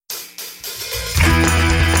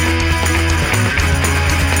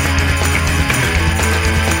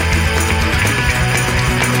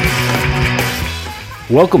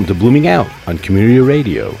Welcome to Blooming Out on Community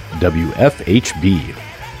Radio, WFHB.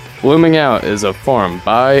 Blooming Out is a forum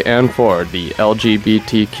by and for the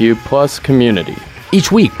LGBTQ plus community.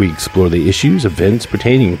 Each week we explore the issues, events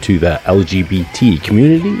pertaining to the LGBT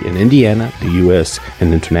community in Indiana, the U.S.,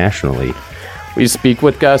 and internationally. We speak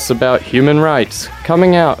with guests about human rights,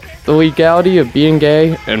 coming out, the legality of being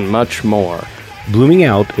gay, and much more. Blooming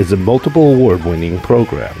Out is a multiple award-winning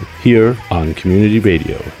program here on Community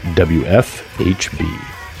Radio, WFHB.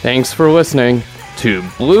 Thanks for listening to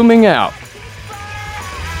Blooming Out.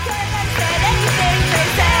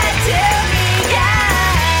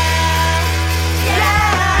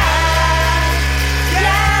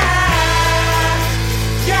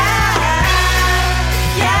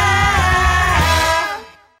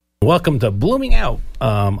 Welcome to Blooming Out.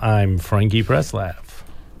 I'm Frankie Preslav.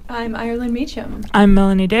 I'm Ireland Meacham. I'm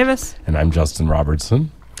Melanie Davis. And I'm Justin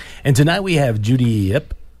Robertson. And tonight we have Judi.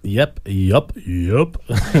 Yep.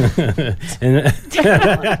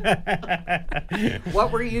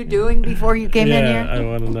 What were you doing before you came in here? I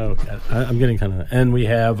want to know. I'm getting kind of... And we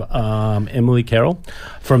have Emily Carroll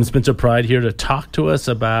from Spencer Pride here to talk to us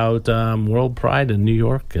about World Pride in New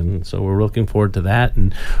York. And so we're looking forward to that.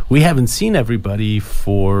 And we haven't seen everybody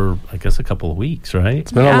for, I guess, a couple of weeks, right?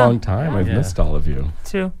 It's been a long time. I've missed all of you.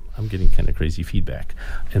 Too. I'm getting kind of crazy feedback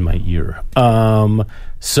in my ear.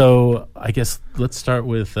 So I guess let's start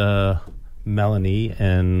with Melanie,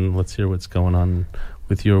 and let's hear what's going on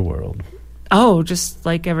with your world. Oh, just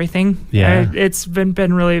like everything. Yeah. It's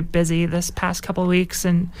been really busy this past couple of weeks,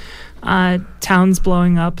 and town's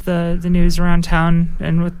blowing up, the news around town,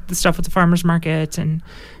 and with the stuff with the farmers market and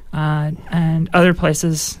other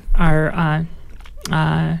places are...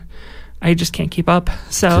 I just can't keep up.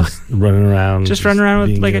 So Just running around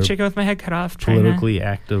with like a chicken with my head cut off. Politically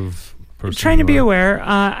active person. Trying to be aware.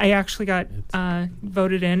 I actually got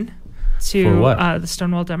voted in to For what? The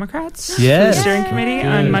Stonewall Democrats Yeah. for the steering committee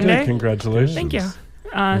on Monday. Congratulations. Thank you.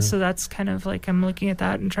 So that's kind of like I'm looking at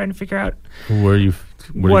that and trying to figure out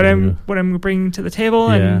what I'm bringing to the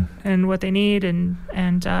table and what they need and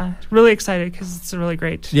really excited because it's a really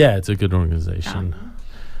great. Yeah, it's a good organization.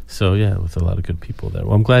 So yeah, with a lot of good people there.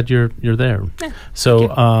 Well, I'm glad you're there. Yeah,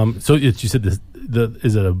 so you said is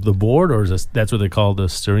it the board, or is that's what they call the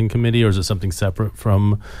steering committee, or is it something separate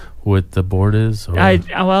from what the board is? Or?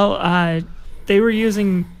 They were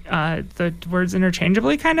using the words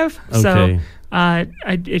interchangeably, kind of. Okay. So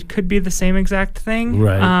it could be the same exact thing.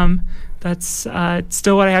 Right. That's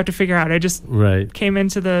still what I have to figure out. I just came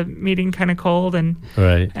into the meeting kind of cold, and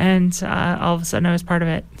all of a sudden I was part of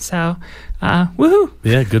it. So, woohoo!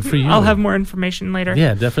 Yeah, good for you. I'll have more information later.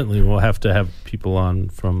 Yeah, definitely. We'll have to have people on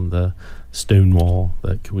from the Stonewall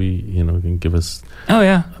that can give us. Oh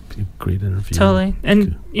yeah, a great interview. Totally,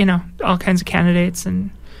 and all kinds of candidates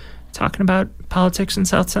and talking about politics in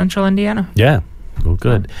South Central Indiana. Yeah. Well,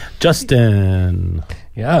 good. Justin.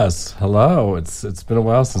 Yes. Hello. It's been a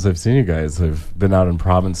while since I've seen you guys. I've been out in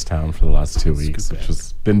Provincetown for the last 2 weeks, which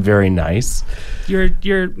has been very nice.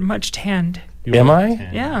 You're much tanned. Am I?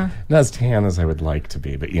 Yeah. Not as tan as I would like to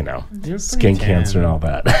be, but skin cancer and all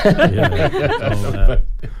that. Yeah.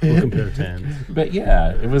 We'll compare tans. But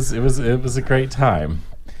yeah, it was a great time.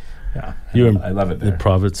 Yeah, I love it there. In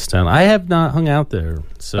Provincetown. I have not hung out there.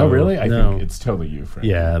 So oh, really? I no. think it's totally you, Frank.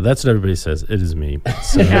 Yeah, that's what everybody says. It is me.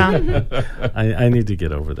 So I need to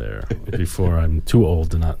get over there before I'm too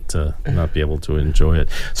old to not be able to enjoy it.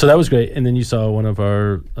 So that was great. And then you saw one of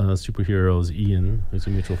our superheroes, Ian, who's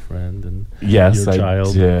a mutual friend, and yes, your child.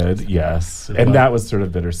 I did. Yes, and that was sort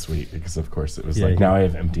of bittersweet because, of course, it was now I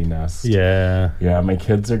have empty nest. Yeah, my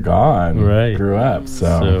kids are gone. Right, grew up.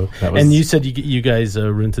 So that was. And you said you guys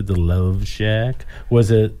rented the Love Shack.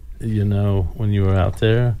 Was it? When you were out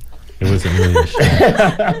there, it wasn't really a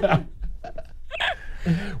shack.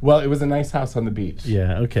 Well, it was a nice house on the beach.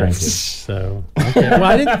 Yeah, okay. So,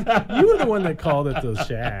 well, you were the one that called it the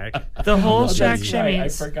shack. The whole shack right. shimmies. I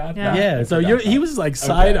forgot that. Yeah, so he was like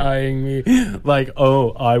side-eyeing me, like,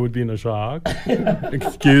 oh, I would be in a shock.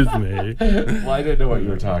 Excuse me. Well, I didn't know what you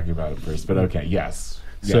were talking about at first, but okay, yes.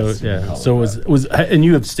 So was and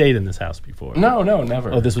you have stayed in this house before? No,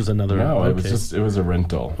 never. Oh, this was another. No, okay. it was a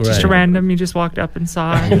rental. Right. Just a random. You just walked up and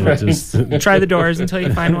saw. Try the doors until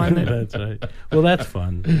you find one. That's right. Well, that's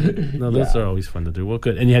fun. No, those are always fun to do. Well,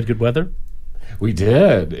 good. And you had good weather? We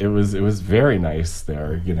did. It was very nice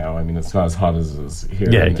there. You know, I mean, it's not as hot as it is here.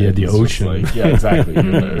 Yeah, and you had the it was just ocean. yeah, exactly.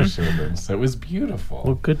 You had the ocean, and so it was beautiful.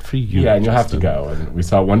 Well, good for you. Yeah, and you'll have to Justin. go. And we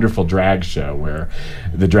saw a wonderful drag show where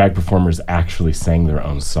the drag performers actually sang their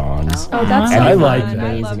own songs. Oh, that's And I so like fun. that. I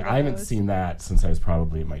amazing. love I haven't those. seen that since I was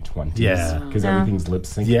probably in my 20s. Yeah. Because Yeah. everything's lip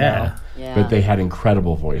synced Yeah. now. Yeah. But they had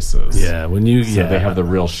incredible voices. Yeah, when you So they have the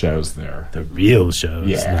real shows there. the real shows.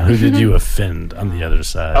 Yeah. Now, who did you offend on the other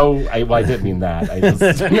side? Oh, I didn't mean that. I just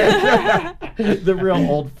the real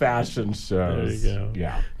old-fashioned shows. There you go.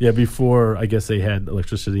 Yeah. Yeah, before I guess they had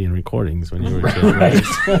electricity and recordings when you were Right.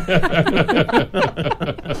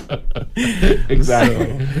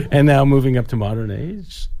 Exactly. And now moving up to modern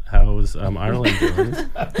age. How's Ireland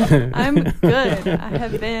doing? I'm good. I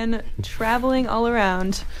have been traveling all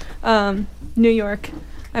around New York.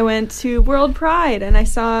 I went to World Pride and I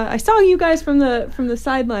saw you guys from the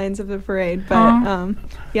sidelines of the parade, but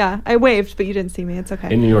yeah, I waved, but you didn't see me. It's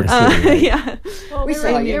okay. In New York City. Yeah. Well, We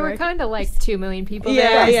saw you. there were kind of like 2 million people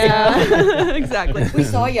Yeah, there. yeah. Exactly. We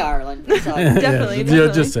saw you, Ireland. We saw you. Definitely, Yeah,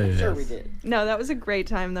 definitely. just say Sure yes. we did. No, that was a great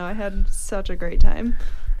time though. I had such a great time.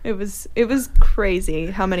 It was crazy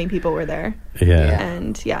how many people were there. Yeah.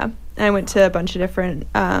 And yeah, I went to a bunch of different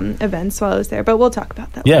events while I was there, but we'll talk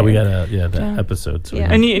about that Yeah, later. we got that Yeah. episode. So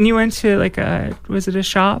Yeah. And you went to like was it a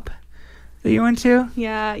shop that you went to?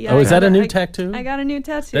 Yeah. Oh, I is that got a new I- tattoo? I got a new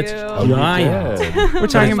tattoo. That's Oh, giant. you did. We're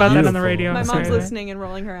talking about that on the beautiful. radio. My Sorry. mom's listening and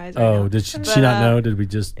rolling her eyes right Oh, now. did she But, not know? Did we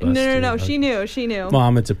just bust No, it? she knew. She knew.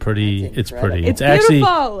 Mom, it's a pretty. That's It's incredible. pretty. It's actually.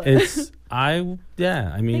 beautiful. It's I mean,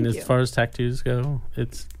 Thank as you. far as tattoos go,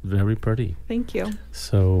 it's very pretty. Thank you.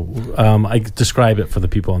 So I describe it for the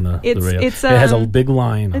people on the It's- radio. it's, it has a um, big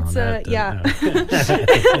line it's, on it. yeah.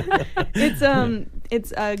 No.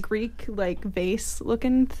 It's a Greek like vase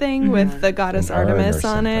looking thing with the goddess An urn or Artemis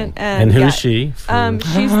on it. something. And who yeah, is she?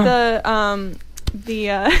 She's the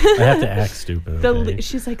I have to act stupid. Okay?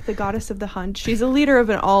 she's like the goddess of the hunt. She's a leader of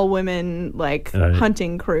an all women like Right.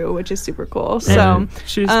 hunting crew, which is super cool. Right. So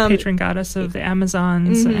She was patron goddess of the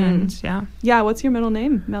Amazons, and yeah, yeah, what's your middle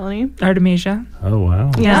name, Melanie? Artemisia Oh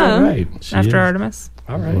wow. Yeah. All right. She after is. Artemis.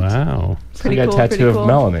 All right. Wow. So Pretty you got cool, a tattoo pretty of cool.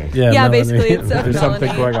 Melanie. Yeah. Yeah, Melanie. basically it's a There's something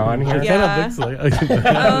Melanie. going on here. It Yeah. kind of looks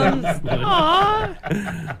like.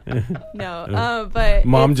 No, but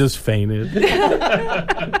Mom just fainted. No,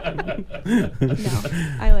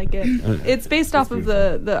 I like it. It's based off of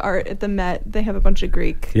the art at the Met. They have a bunch of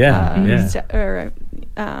Greek vases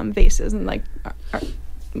and like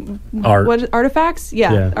Art. what artifacts?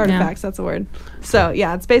 Yeah, Yeah. artifacts. That's the word. So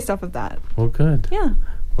yeah, it's based off of that. Well, good. Yeah,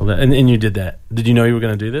 Well, and you did that. Did you know you were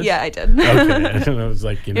going to do this? yeah, I did. Okay. It was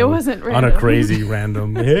like, It wasn't on a random. crazy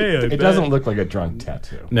random. Hey, It doesn't look like a drunk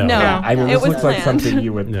tattoo. No. No. I mean, It this was looks like planned. something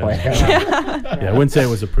you would No. plan. Yeah, I wouldn't say it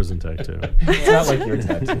was a prison tattoo. It's not like your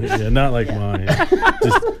tattoo. Yeah, not like mine.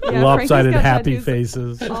 Just Yeah, lopsided Frankie's got happy tattoos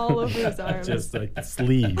faces. all over his arms. Just like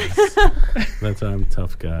sleeves. That's how I'm a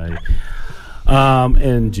tough guy.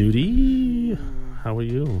 And Judi, how are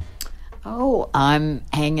you? Oh, I'm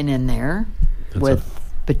hanging in there That's with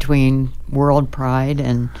between World Pride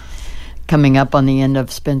and coming up on the end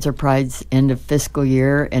of Spencer Pride's end of fiscal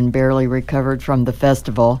year and barely recovered from the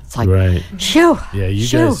festival. It's like, Right. shoo, Yeah, you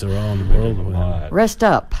shoo, guys are all in the whirlwind. rest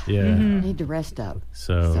up. Yeah. Need to rest up.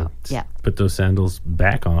 So, yeah. put those sandals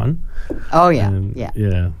back on. Oh, yeah, And, yeah.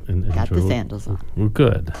 Yeah. And Got the enjoy- sandals on. Well,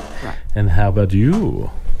 good. Right. And how about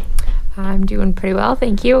you? I'm doing pretty well,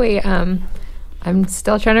 thank you. I'm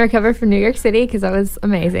still trying to recover from New York City because that was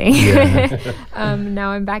amazing. Yeah. Now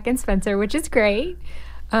I'm back in Spencer, which is great.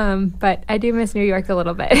 But I do miss New York a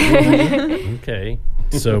little bit. Okay.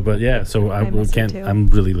 So, but yeah, so I miss it can't. too. I'm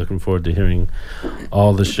really looking forward to hearing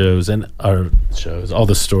all the shows and all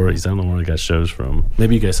the stories. I don't know where I got shows from.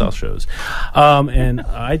 Maybe you guys saw shows. And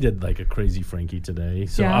I did like a crazy Frankie today.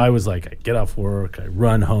 So Yeah. I was like, I get off work, I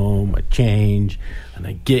run home, I change, and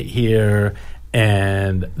I get here.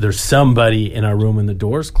 And there's somebody in our room and the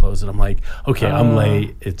door's closed. And I'm like, okay, I'm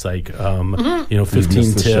late. It's like, 15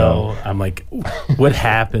 missed the till. show. I'm like, what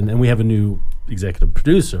happened? And we have a new executive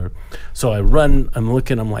producer. So I run, I'm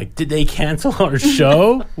looking, I'm like, did they cancel our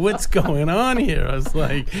show? What's going on here? I was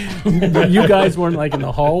like, you guys weren't like in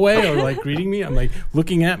the hallway or like greeting me. I'm like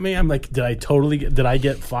looking at me. I'm like, did I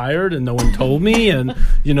get fired and no one told me? And,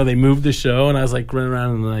 they moved the show and I was like running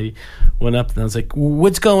around and I went up and I was like,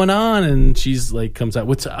 what's going on? And she's like, comes out,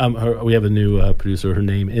 we have a new producer. Her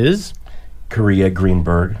name is Korea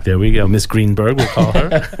Greenberg. There we go. Miss Greenberg, we'll call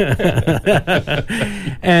her.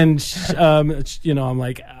 And, I'm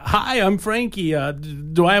like, hi, I'm Frankie.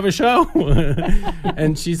 Do I have a show?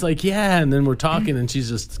 And she's like, yeah. And then we're talking, and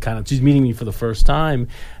she's meeting me for the first time.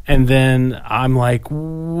 And then I'm like,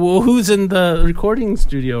 well, who's in the recording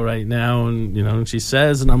studio right now? And, she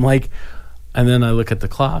says, and I'm like, and then I look at the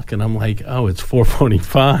clock, and I'm like, oh, it's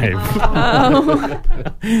 4:45.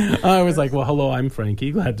 Oh. I was like, well, hello, I'm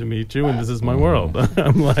Frankie. Glad to meet you, and this is my world.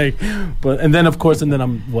 I'm like, and then I'm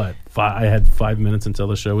I had 5 minutes until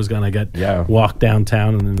the show was gone. I walked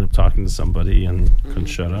downtown and ended up talking to somebody and couldn't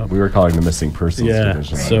shut up. We were calling the missing persons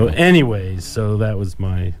division. So anyways, so that was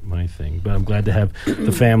my thing. But I'm glad to have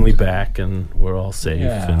the family back, and we're all safe.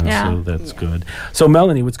 So that's good. So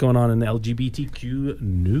Melanie, what's going on in the LGBTQ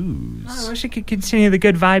news? I wish I could continue the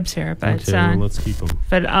good vibes here, but okay, well, let's keep them.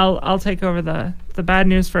 But I'll take over the bad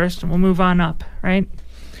news first, and we'll move on up, right?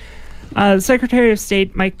 The Secretary of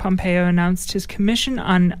State, Mike Pompeo, announced his Commission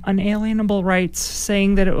on Unalienable Rights,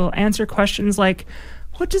 saying that it will answer questions like,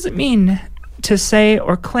 what does it mean to say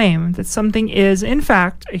or claim that something is, in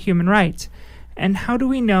fact, a human right? And how do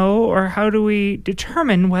we know, or how do we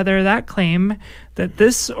determine whether that claim that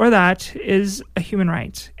this or that is a human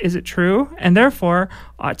right? Is it true, and therefore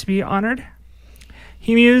ought to be honored?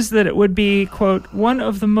 He mused that it would be, quote, one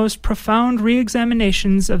of the most profound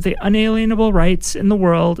re-examinations of the unalienable rights in the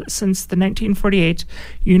world since the 1948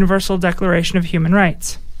 Universal Declaration of Human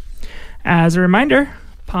Rights. As a reminder,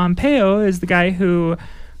 Pompeo is the guy who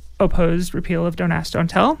opposed repeal of Don't Ask, Don't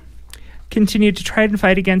Tell, continued to try and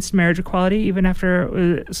fight against marriage equality even after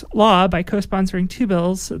it was law by co-sponsoring two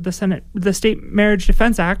bills, the State Marriage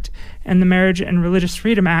Defense Act and the Marriage and Religious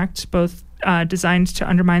Freedom Act, both designed to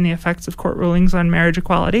undermine the effects of court rulings on marriage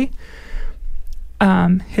equality.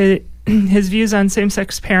 His views on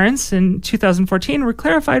same-sex parents in 2014 were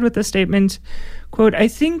clarified with the statement, quote, I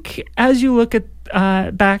think as you look at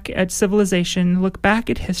back at civilization, look back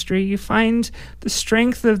at history, you find the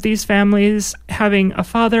strength of these families having a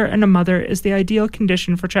father and a mother is the ideal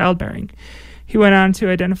condition for childbearing. He went on to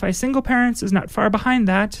identify single parents as not far behind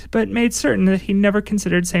that, but made certain that he never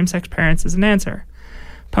considered same-sex parents as an answer.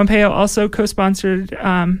 Pompeo also co-sponsored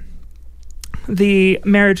the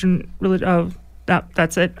marriage and religion. Oh,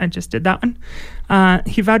 that's it. I just did that one.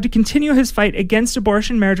 He vowed to continue his fight against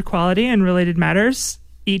abortion, marriage equality, and related matters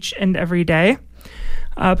each and every day.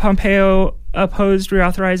 Pompeo opposed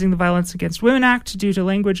reauthorizing the Violence Against Women Act due to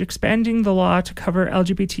language expanding the law to cover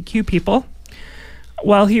LGBTQ people.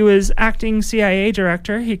 While he was acting CIA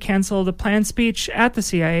director, he canceled a planned speech at the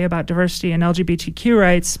CIA about diversity and LGBTQ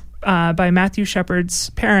rights by Matthew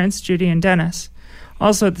Shepard's parents, Judi and Dennis.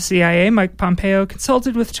 Also at the CIA, Mike Pompeo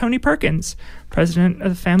consulted with Tony Perkins, president of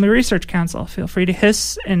the Family Research Council. Feel free to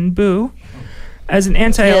hiss and boo. As an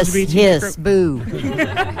anti-LGBT hiss, boo.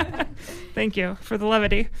 Thank you for the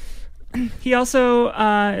levity. He also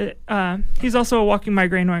he's also a walking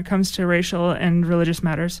migraine when it comes to racial and religious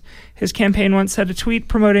matters. His campaign once had a tweet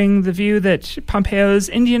promoting the view that Pompeo's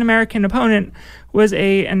Indian American opponent was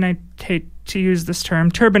and I hate to use this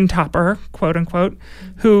term, turban topper, quote unquote,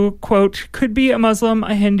 who, quote, could be a Muslim,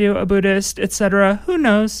 a Hindu, a Buddhist, etc., who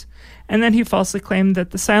knows? And then he falsely claimed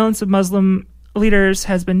that the silence of Muslim leaders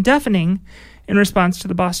has been deafening in response to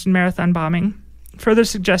the Boston Marathon bombing, further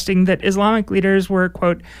suggesting that Islamic leaders were,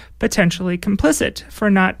 quote, potentially complicit for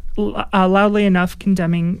not loudly enough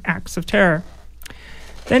condemning acts of terror.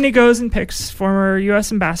 Then he goes and picks former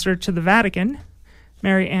U.S. ambassador to the Vatican,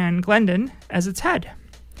 Mary Ann Glendon, as its head,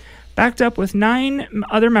 backed up with 9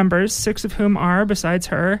 other members, 6 of whom are, besides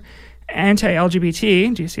her,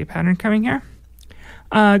 anti-LGBT. Do you see a pattern coming here?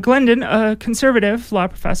 Glendon, a conservative law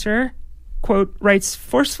professor, quote, writes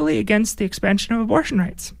forcefully against the expansion of abortion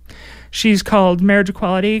rights. She's called marriage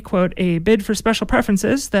equality, quote, a bid for special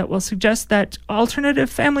preferences that will suggest that alternative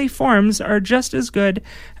family forms are just as good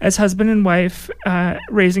as husband and wife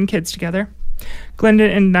raising kids together.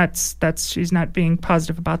 Glendon, and that's she's not being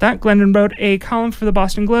positive about that. Glendon wrote a column for the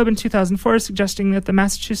Boston Globe in 2004 suggesting that the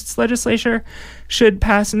Massachusetts legislature should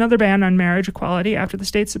pass another ban on marriage equality after the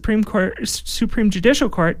state Supreme Judicial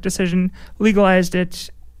Court decision legalized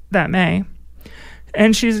it that May.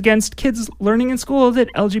 And she's against kids learning in school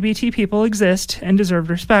that LGBT people exist and deserve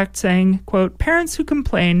respect, saying, quote, parents who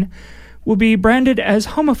complain will be branded as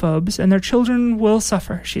homophobes and their children will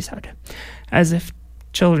suffer, she said, as if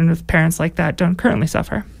children with parents like that don't currently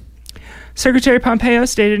suffer. Secretary Pompeo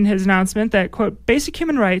stated in his announcement that, quote, basic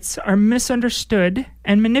human rights are misunderstood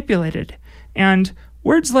and manipulated, and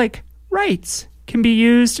words like rights can be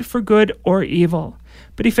used for good or evil.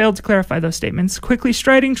 but he failed to clarify those statements, quickly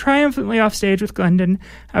striding triumphantly off stage with Glendon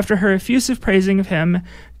after her effusive praising of him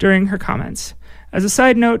during her comments. As a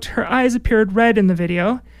side note, her eyes appeared red in the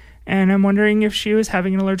video, and I'm wondering if she was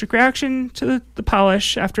having an allergic reaction to the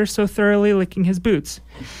polish after so thoroughly licking his boots.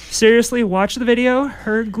 Seriously, watch the video.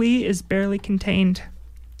 Her glee is barely contained.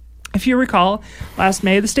 If you recall, last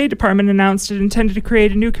May, the State Department announced it intended to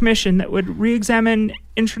create a new commission that would re-examine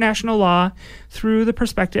international law through the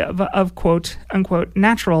perspective of quote-unquote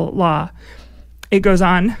natural law. It goes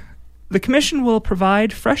on, the commission will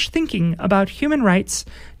provide fresh thinking about human rights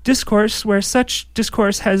discourse where such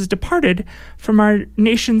discourse has departed from our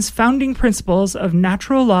nation's founding principles of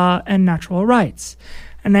natural law and natural rights.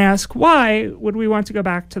 And I ask, why would we want to go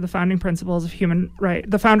back to the founding principles of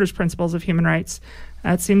the founders' principles of human rights?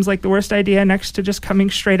 That seems like the worst idea next to just coming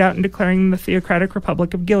straight out and declaring the Theocratic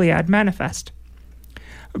Republic of Gilead manifest.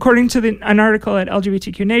 According to an article at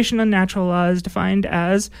LGBTQ Nation, natural law is defined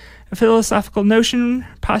as a philosophical notion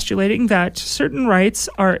postulating that certain rights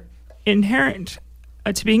are inherent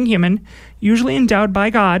to being human, usually endowed by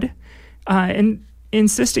God, and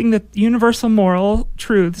insisting that universal moral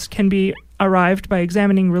truths can be arrived by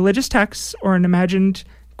examining religious texts or an imagined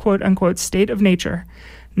quote-unquote state of nature.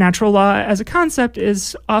 Natural law as a concept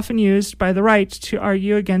is often used by the right to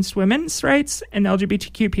argue against women's rights and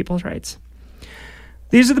LGBTQ people's rights.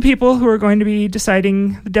 These are the people who are going to be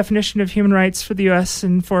deciding the definition of human rights for the U.S.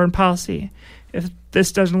 and foreign policy. If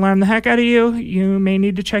this doesn't alarm the heck out of you, you may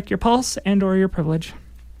need to check your pulse and or your privilege.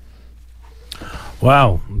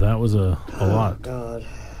 Wow, that was a lot. God.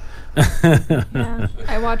 Yeah,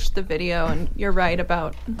 I watched the video, and you're right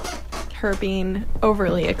about her being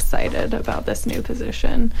overly excited about this new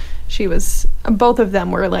position. Both of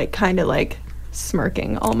them were like kind of like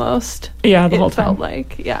smirking almost. Yeah, the whole time. It felt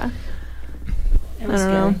like, yeah. It was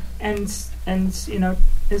I don't scary. know. And you know,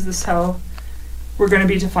 is this how we're going to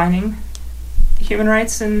be defining human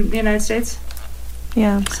rights in the United States?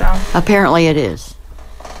 Yeah. So Apparently it is.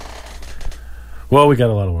 Well, we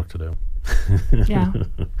got a lot of work to do. yeah.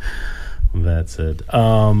 That's it.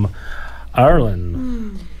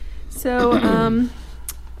 Arlen. So,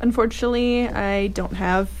 unfortunately, I don't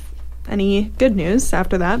have any good news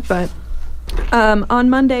after that, but on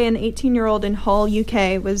Monday, an 18-year-old in Hull,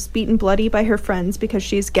 UK, was beaten bloody by her friends because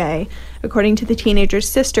she's gay, according to the teenager's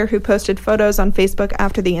sister, who posted photos on Facebook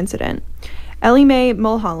after the incident. Ellie Mae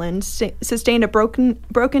Mulholland sustained a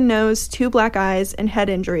broken nose, 2 black eyes, and head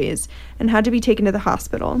injuries, and had to be taken to the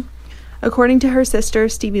hospital. According to her sister,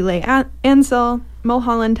 Stevie Leigh Ansell,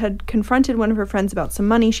 Mulholland had confronted one of her friends about some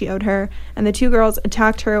money she owed her, and the 2 girls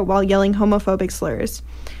attacked her while yelling homophobic slurs.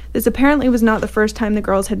 This apparently was not the first time the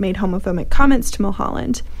girls had made homophobic comments to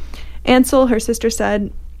Mulholland. Ansell, her sister,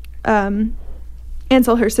 said, quote,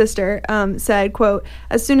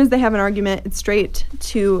 as soon as they have an argument, it's straight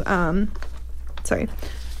to, sorry,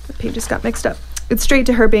 the page just got mixed up. It's straight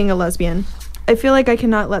to her being a lesbian. I feel like I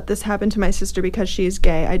cannot let this happen to my sister because she is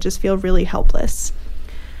gay. I just feel really helpless.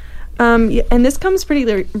 And this comes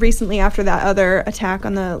pretty recently after that other attack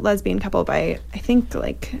on the lesbian couple by, I think,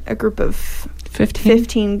 like a group of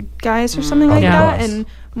 15 guys or something like that. And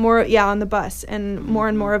more, on the bus. And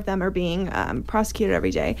more of them are being prosecuted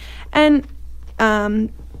every day. And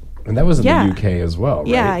that was in the UK as well,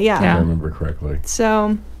 right? Yeah. If I remember correctly.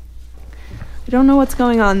 So I don't know what's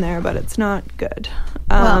going on there, but it's not good.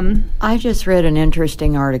 Well, I just read an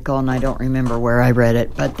interesting article, and I don't remember where I read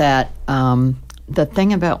it, but that the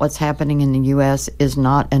thing about what's happening in the U.S. is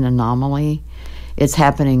not an anomaly. It's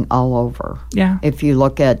happening all over. Yeah. If you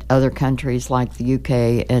look at other countries like the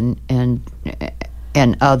UK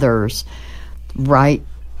and others,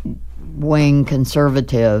 right-wing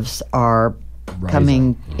conservatives are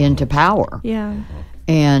coming into power. Yeah.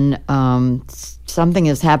 And something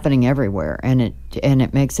is happening everywhere, and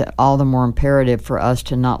it makes it all the more imperative for us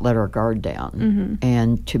to not let our guard down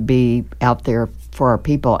and to be out there for our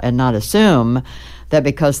people and not assume that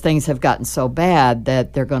because things have gotten so bad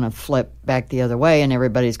that they're going to flip back the other way and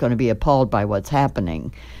everybody's going to be appalled by what's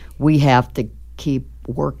happening. We have to keep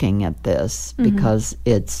working at this because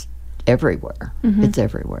it's everywhere. It's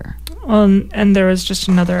everywhere. Well, and there was just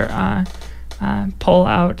another poll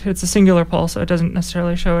out. It's a singular poll, so it doesn't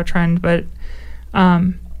necessarily show a trend, but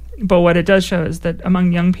what it does show is that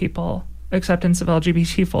among young people, acceptance of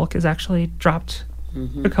LGBT folk has actually dropped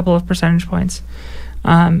a couple of percentage points,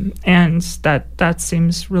 and that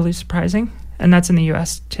seems really surprising, and that's in the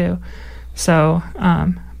U.S. too. So,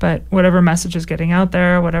 but whatever message is getting out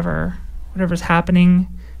there, whatever's happening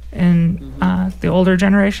in the older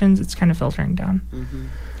generations, it's kind of filtering down.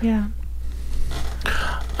 Yeah.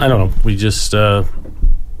 I don't know. We just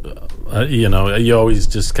you always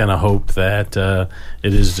just kind of hope that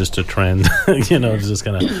it is just a trend. Just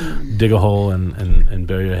kind of dig a hole and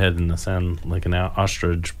bury your head in the sand like an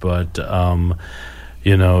ostrich. But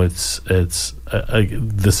this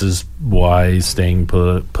is why staying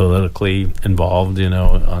politically involved,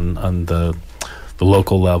 on the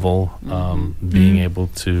local level, being able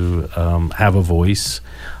to have a voice,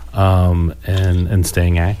 and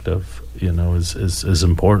staying active, is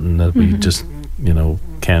important. That we just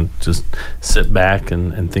can't just sit back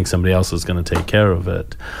and think somebody else is going to take care of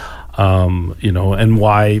it. And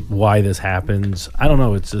why this happens, I don't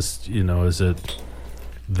know. It's just, is it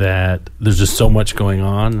that there's just so much going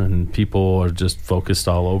on and people are just focused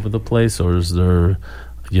all over the place, or is there,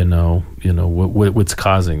 what's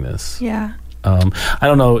causing this? Yeah. I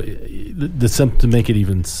don't know. To make it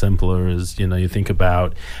even simpler is, you think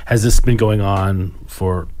about, has this been going on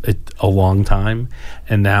for a long time?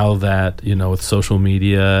 And now that, with social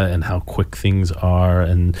media and how quick things are,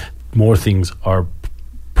 and more things are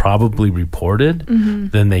probably reported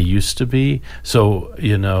than they used to be. So,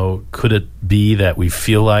 could it be that we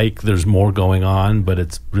feel like there's more going on, but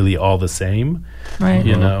it's really all the same? Right.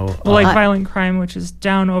 Like violent crime, which is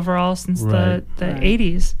down overall since the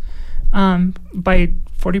 80s. By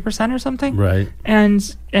 40% or something, right?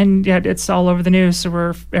 And yet it's all over the news, so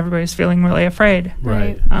everybody's feeling really afraid,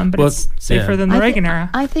 right? But it's safer than the Reagan era.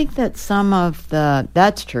 I think that some of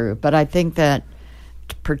that's true, but I think that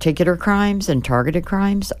particular crimes and targeted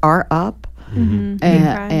crimes are up, and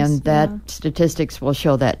that statistics will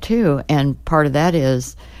show that too. And part of that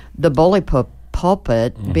is the bully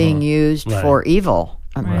pulpit being used for evil.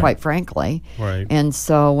 Quite frankly, right. And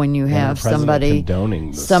so when you have somebody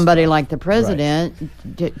like the president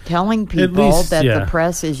telling people that the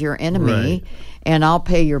press is your enemy, and I'll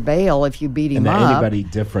pay your bail if you beat him up, anybody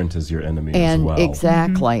different is your enemy as well.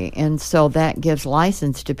 Exactly, and so that gives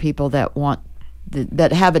license to people that want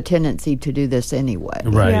that have a tendency to do this anyway.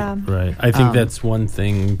 Right. I think that's one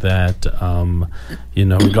thing that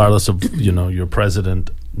regardless of your president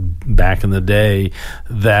back in the day,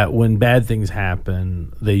 that when bad things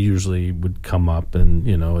happen, they usually would come up and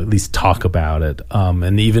at least talk about it,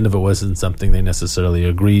 and even if it wasn't something they necessarily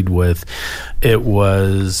agreed with, it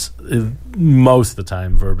was most of the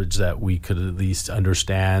time verbiage that we could at least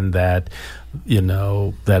understand that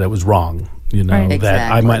that it was wrong, that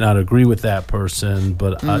I might not agree with that person,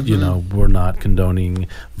 but we're not condoning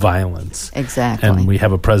violence. Exactly. And we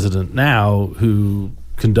have a president now who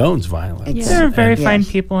condones violence. There are very fine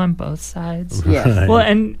people on both sides. Yes. Right.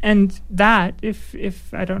 Well, and that,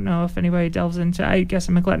 if I don't know if anybody delves into, I guess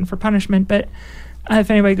I'm a glutton for punishment, but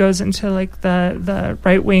if anybody goes into like the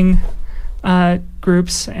right wing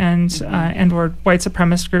groups and or white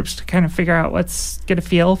supremacist groups to kind of figure out get a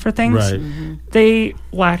feel for things, they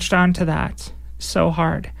latched onto that so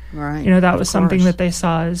hard. Right. That was something that they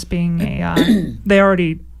saw as being a. They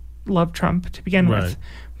already loved Trump to begin with.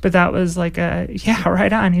 But that was like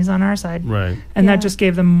right on. He's on our side, right? And that just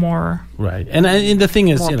gave them more, right? And the thing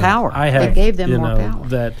is, more power. It gave them more power.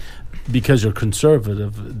 That because you're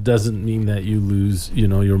conservative doesn't mean that you lose,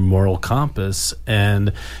 your moral compass.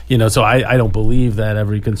 And so I don't believe that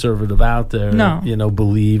every conservative out there,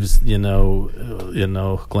 believes,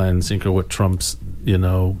 Glenn Sinker what Trump's,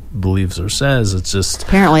 believes or says. It's just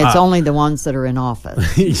apparently it's only the ones that are in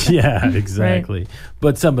office. Yeah, exactly. Right.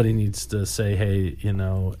 But somebody needs to say, hey,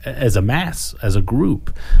 as a mass, as a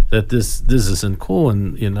group, that this isn't cool,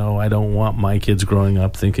 and I don't want my kids growing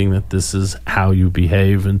up thinking that this is how you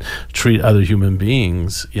behave and treat other human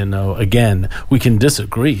beings. Again, we can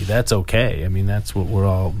disagree. That's okay. I mean, that's what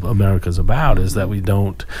America's about, is that we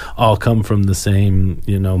don't all come from the same,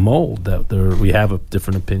 mold. That we have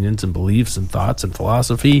different opinions and beliefs and thoughts and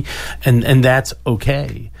philosophy, and that's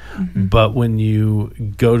okay. But when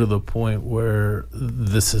you go to the point where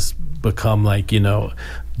this has become like,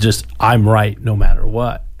 just I'm right no matter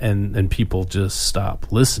what, and people just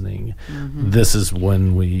stop listening, this is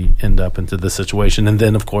when we end up into this situation. And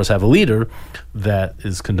then, of course, have a leader that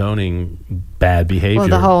is condoning bad behavior. Well,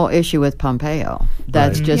 the whole issue with Pompeo,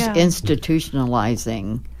 that's just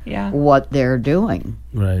institutionalizing what they're doing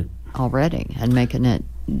already and making it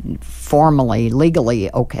formally,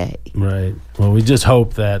 legally okay. Right. Well, we just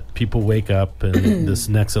hope that people wake up and this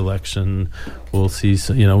next election we'll see.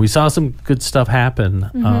 We saw some good stuff happen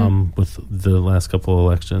with the last couple of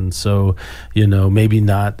elections. So, maybe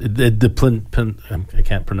not I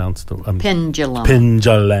can't pronounce the pendulum.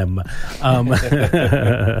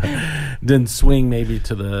 Didn't swing maybe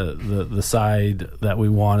to the side that we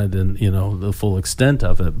wanted, and the full extent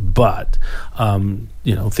of it. But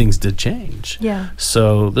things did change. Yeah.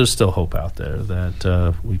 So there's still hope out there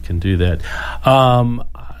that we can do that.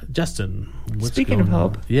 Justin, what's Speaking going of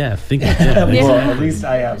hope. on? Yeah, yeah. Well, at least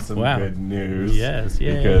I have some Wow. good news. Yes,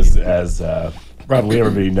 yay. Because as probably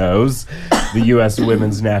everybody knows, the U.S.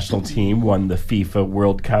 women's national team won the FIFA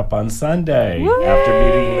World Cup on Sunday after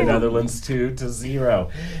beating the Netherlands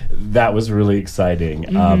 2-0. That was really exciting.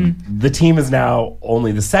 The team is now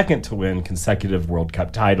only the second to win consecutive World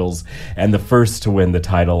Cup titles and the first to win the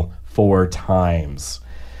title 4 times.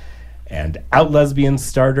 And out lesbian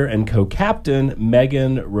starter and co-captain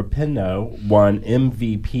Megan Rapinoe won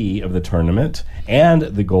MVP of the tournament and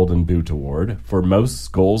the Golden Boot Award for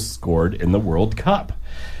most goals scored in the World Cup.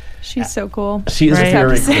 She's so cool. She is Right.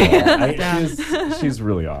 very Have cool. She's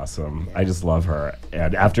really awesome. I just love her.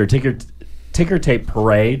 And after a ticker tape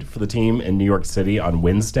parade for the team in New York City on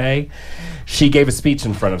Wednesday, she gave a speech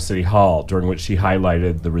in front of City Hall during which she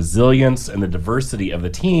highlighted the resilience and the diversity of the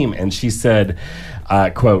team. And she said,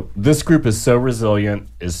 quote, "This group is so resilient,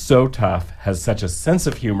 is so tough, has such a sense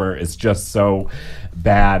of humor, is just so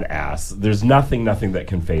badass. There's nothing that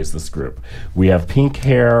can faze this group. We have pink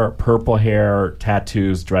hair, purple hair,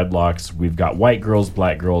 tattoos, dreadlocks. We've got white girls,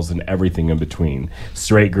 black girls, and everything in between.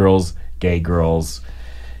 Straight girls, gay girls."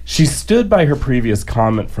 She stood by her previous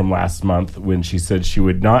comment from last month when she said she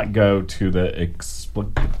would not go to the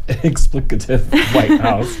explicative White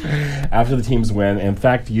House after the team's win. In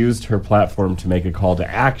fact, used her platform to make a call to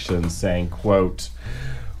action saying, quote,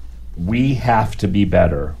 "We have to be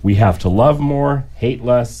better. We have to love more, hate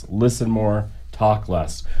less, listen more, talk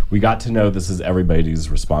less. We got to know this is everybody's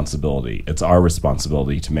responsibility. It's our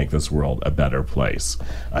responsibility to make this world a better place,"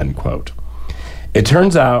 unquote. It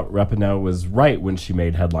turns out Rapinoe was right when she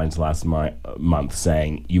made headlines last month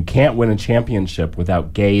saying, "You can't win a championship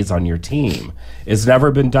without gays on your team. It's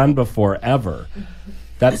never been done before, ever."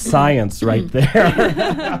 That's science right there.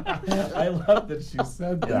 I love that she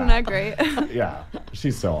said that. Isn't that great? Yeah,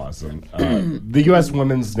 she's so awesome. The U.S.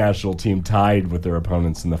 women's national team tied with their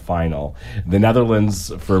opponents in the final. The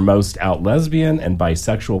Netherlands for most out lesbian and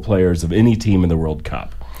bisexual players of any team in the World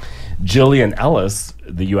Cup. Jillian Ellis,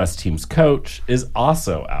 the U.S. team's coach, is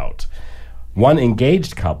also out. One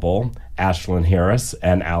engaged couple, Ashlyn Harris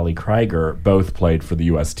and Allie Krieger, both played for the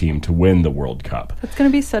U.S. team to win the World Cup. It's going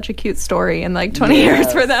to be such a cute story in like 20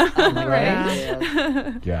 years for them.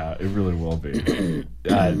 Right. Yeah, it really will be.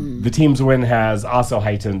 The team's win has also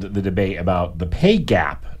heightened the debate about the pay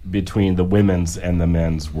gap between the women's and the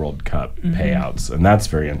men's World Cup payouts, and that's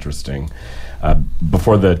very interesting.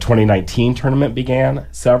 Before the 2019 tournament began,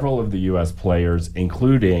 several of the U.S. players,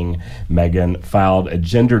 including Megan, filed a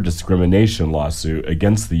gender discrimination lawsuit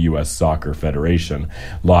against the U.S. Soccer Federation,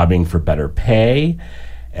 lobbying for better pay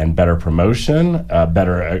and better promotion,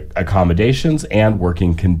 better accommodations, and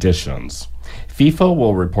working conditions. FIFA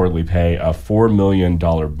will reportedly pay a $4 million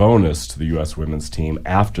bonus to the U.S. women's team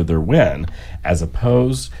after their win, as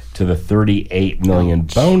opposed to the $38 million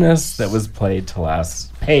bonus that was paid to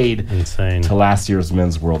last year's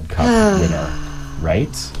Men's World Cup winner. Right?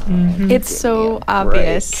 It's so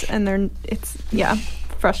obvious, and it's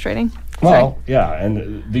frustrating. Well, yeah,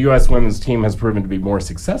 and the U.S. women's team has proven to be more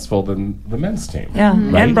successful than the men's team. Yeah,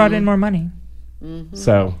 right? and brought in more money.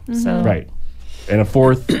 So, right. And a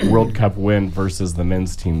fourth World Cup win versus the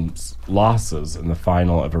men's team's losses in the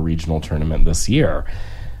final of a regional tournament this year.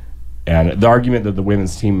 And the argument that the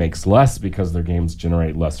women's team makes less because their games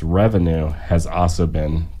generate less revenue has also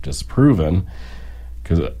been disproven,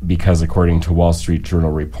 because according to Wall Street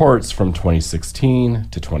Journal reports from 2016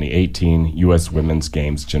 to 2018, U.S. women's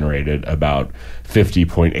games generated about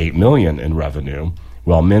 $50.8 million in revenue,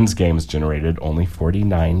 while men's games generated only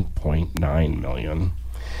 $49.9 million.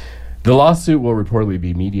 The lawsuit will reportedly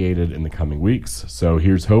be mediated in the coming weeks, so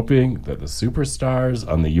here's hoping that the superstars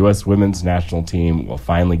on the U.S. women's national team will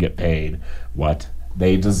finally get paid what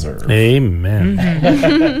they deserve. Amen.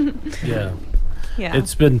 Yeah. Yeah.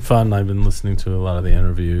 It's been fun. I've been listening to a lot of the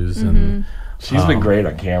interviews. And She's been great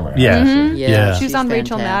on camera. Yeah. Yeah, She was on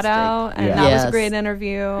Rachel fantastic. Maddow, and Yeah. that was Yes. a great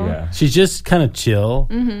interview. Yeah. She's just kind of chill.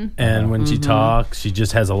 And when she talks, she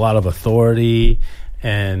just has a lot of authority.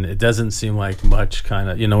 And it doesn't seem like much kind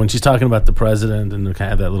of, when she's talking about the president and they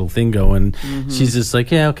kind of have that little thing going, she's just like,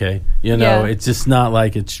 yeah, okay. Yeah. It's just not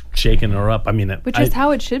like it's shaking her up. I mean, Which is how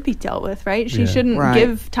it should be dealt with, right? She Yeah. shouldn't Right.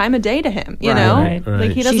 give time of day to him, you Right. know? Right.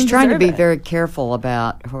 Like he doesn't She's trying to deserve be it. very careful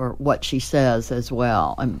about what she says as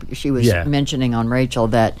well. She was Yeah. mentioning on Rachel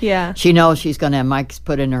that she knows she's going to have mics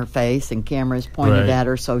put in her face and cameras pointed Right. at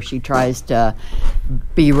her, so she tries to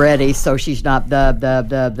be ready so she's not the.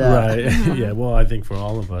 Right. Yeah. Well, I think for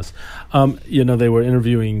all of us, they were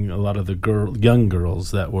interviewing a lot of the young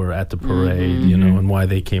girls that were at the parade, and why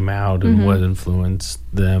they came out and what influenced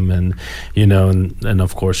them. him, and and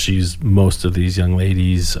of course she's most of these young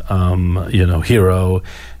ladies hero,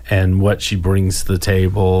 and what she brings to the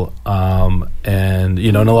table, and and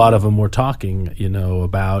a lot of them were talking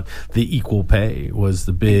about the equal pay was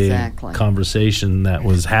the big conversation that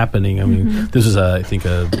was happening. I mean, this was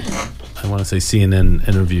I want to say CNN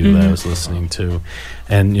interview that I was listening to,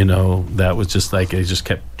 and that was just like they just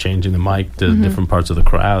kept changing the mic to different parts of the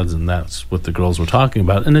crowds, and that's what the girls were talking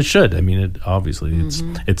about, and it should. I mean,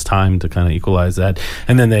 it's time to kind of equalize that.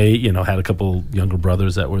 And then they had a couple younger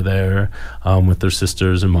brothers that were there with their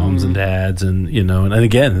sisters and moms and dads, and and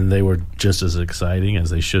again they were just as excited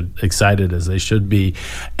as they should be,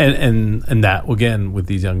 and that again with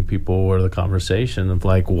these young people were the conversation of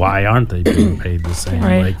like, why aren't they being paid the same?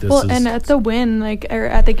 Right. Like this and at the win, or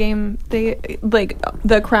at the game, they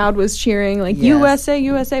the crowd was cheering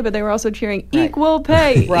USA, but they were also cheering equal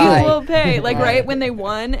pay, equal pay, right when they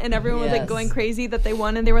won, and everyone was going crazy that they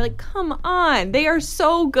won, and they were like, come on, they are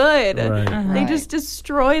so good. Right. They just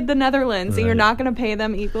destroyed the Netherlands, and you're not going to pay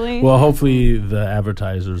them equally. Well, hopefully the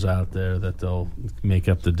advertisers out there that they'll make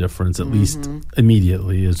up the difference at least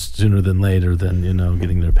immediately, is sooner than later, than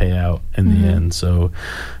getting their payout in the end. So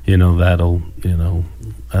that'll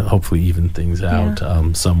hopefully even things out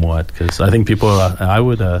somewhat, because I think people I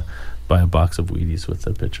would buy a box of Wheaties with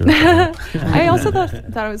the picture. I also thought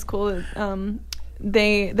it was cool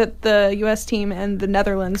that the U.S. team and the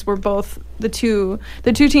Netherlands were both the two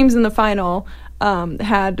teams in the final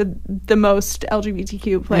had the most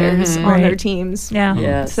LGBTQ players on their teams. Yeah.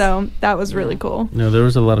 Yes. So that was really cool. There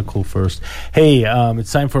was a lot of cool first. Hey,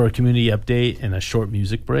 it's time for a community update and a short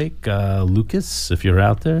music break. Lucas, if you're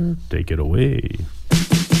out there, take it away.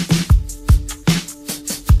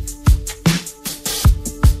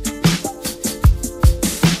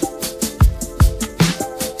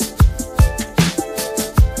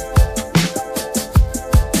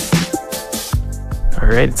 All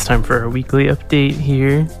right, it's time for our weekly update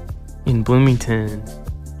here in Bloomington.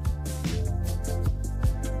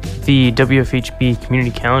 The WFHB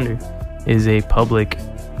community calendar is a public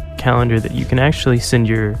calendar that you can actually send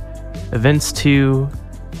your events to.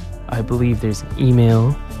 I believe there's an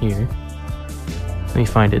email here. Let me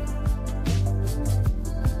find it.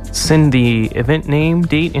 Send the event name,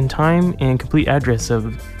 date, and time, and complete address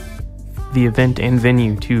of the event and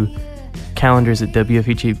venue to calendars at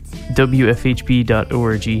WFHB.org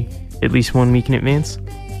at least 1 week in advance.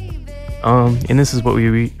 And this is what we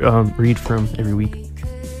read from every week.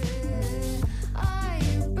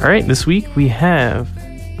 Alright, this week we have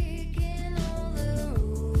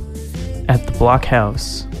at the Block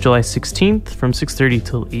House, July 16th from 6:30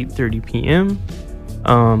 till 8:30 p.m.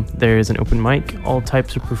 There is an open mic. All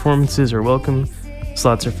types of performances are welcome.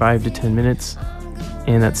 Slots are 5 to 10 minutes,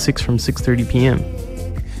 and that's from 6:30 p.m.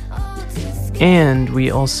 And we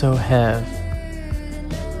also have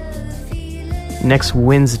next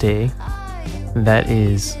Wednesday, that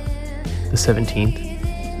is the 17th,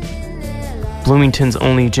 Bloomington's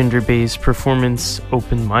only gender-based performance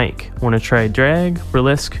open mic. Want to try drag,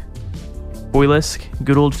 burlesque, boylesque,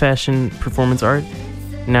 good old-fashioned performance art?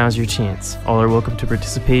 Now's your chance. All are welcome to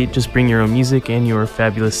participate. Just bring your own music and your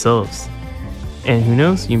fabulous selves. And who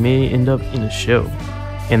knows, you may end up in a show.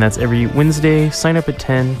 And that's every Wednesday. Sign up at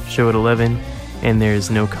 10, show at 11, and there's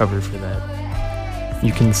no cover for that.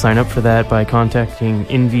 You can sign up for that by contacting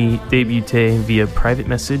Envy Debute via private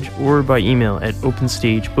message or by email at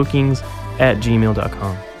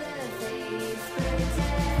openstagebookings@gmail.com.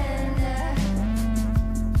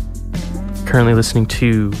 Currently listening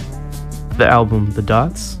to the album The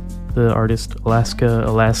Dots, the artist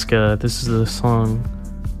Alaska. This is the song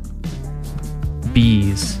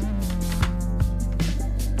Bees.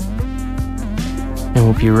 And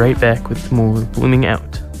we'll be right back with more Blooming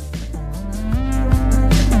Out.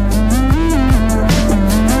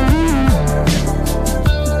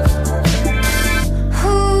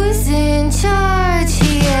 Who's in charge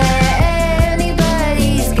here?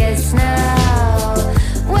 Anybody's guess now.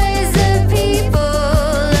 Where's the people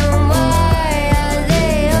and why are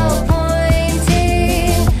they all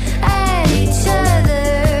pointing at each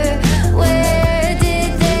other? Where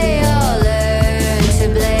did they all learn to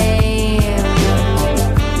blame?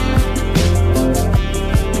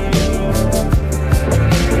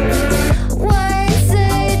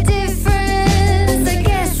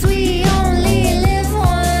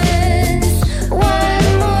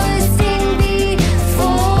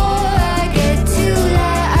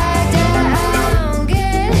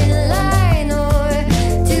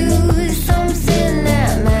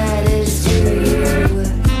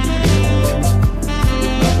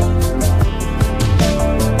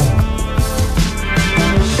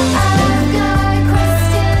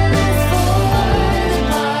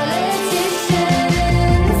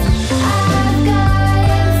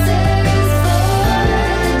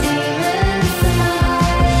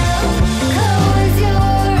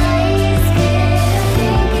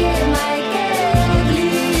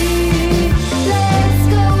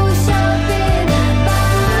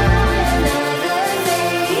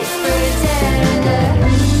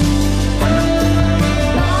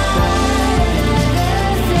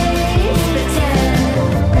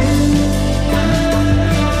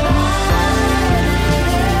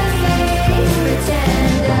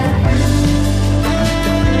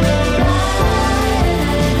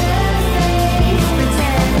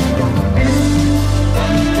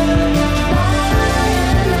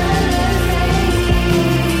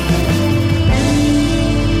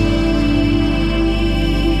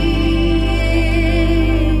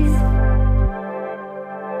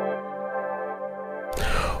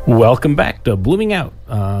 Welcome back to Blooming Out.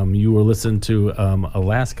 You were listening to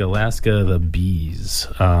Alaska, the Bees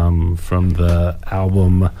from the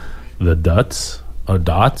album The Dots. Or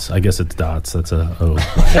Dots? I guess it's Dots. That's a O.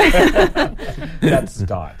 That's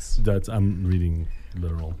Dots. Dots. I'm reading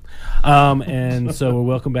literal. And so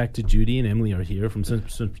welcome back to Judi and Emily are here from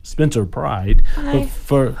Spencer Pride. Hi.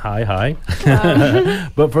 Hi.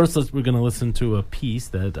 But first, we're going to listen to a piece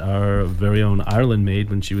that our very own Ireland made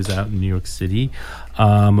when she was out in New York City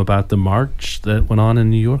about the march that went on in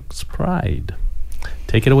New York's Pride.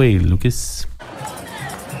 Take it away, Lucas.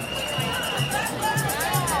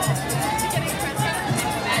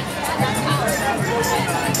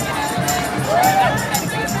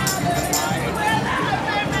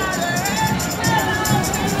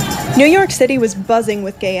 New York City was buzzing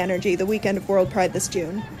with gay energy the weekend of World Pride this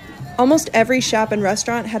June. Almost every shop and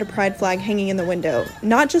restaurant had a pride flag hanging in the window,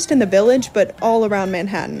 not just in the Village, but all around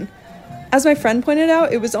Manhattan. As my friend pointed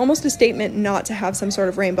out, it was almost a statement not to have some sort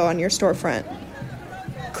of rainbow on your storefront.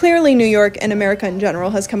 Clearly, New York and America in general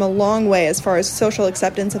has come a long way as far as social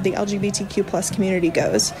acceptance of the LGBTQ+ community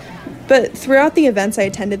goes. But throughout the events I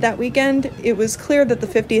attended that weekend, it was clear that the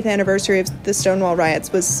 50th anniversary of the Stonewall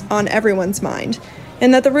riots was on everyone's mind,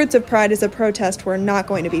 and that the roots of Pride as a protest were not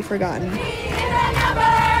going to be forgotten.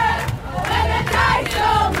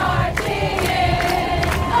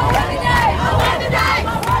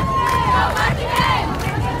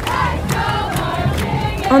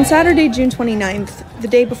 On Saturday, June 29th, the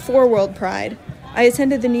day before World Pride, I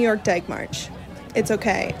attended the New York Dyke March. It's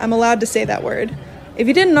okay, I'm allowed to say that word. If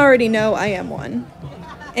you didn't already know, I am one.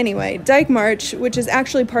 Anyway, Dyke March, which is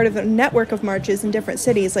actually part of a network of marches in different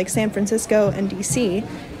cities like San Francisco and DC,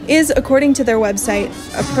 is, according to their website,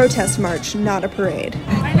 a protest march, not a parade.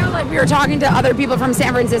 I know, like, we were talking to other people from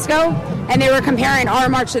San Francisco, and they were comparing our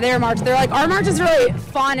march to their march. They're like, our march is really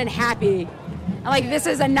fun and happy. And, like, this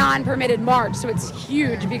is a non-permitted march, so it's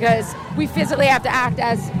huge because we physically have to act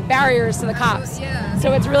as barriers to the cops.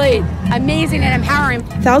 So it's really amazing and empowering.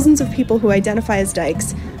 Thousands of people who identify as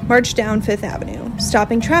dykes marched down Fifth Avenue,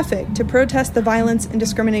 stopping traffic to protest the violence and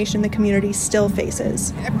discrimination the community still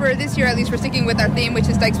faces. For this year, at least, we're sticking with our theme, which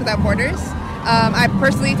is Dykes Without Borders. I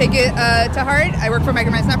personally take it to heart. I work for a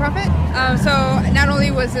migrant rights nonprofit. So not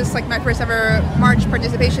only was this like my first ever march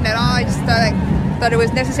participation at all, I just thought it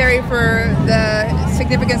was necessary for the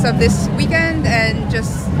significance of this weekend and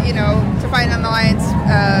just, you know, to find an alliance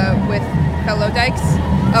with fellow dykes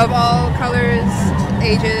of all colors,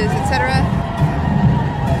 ages, etc.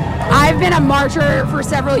 I've been a marcher for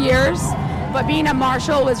several years, but being a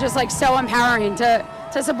marshal was just like so empowering to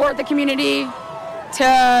support the community,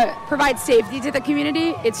 to provide safety to the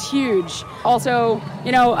community. It's huge. Also,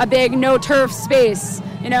 you know, a big no turf space,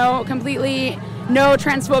 you know, completely no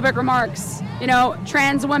transphobic remarks, you know,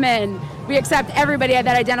 trans women. We accept everybody that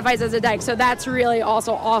identifies as a dyke. So that's really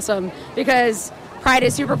also awesome because Pride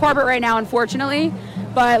is super corporate right now, unfortunately.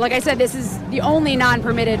 But like I said, this is the only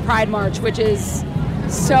non-permitted Pride march, which is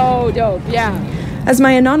so dope, yeah. As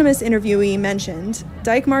my anonymous interviewee mentioned,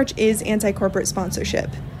 Dyke March is anti-corporate sponsorship.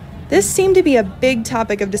 This seemed to be a big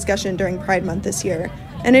topic of discussion during Pride Month this year,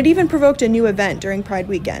 and it even provoked a new event during Pride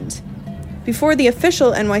Weekend. Before the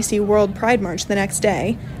official NYC World Pride March the next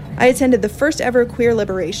day, I attended the first ever Queer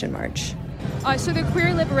Liberation March. So the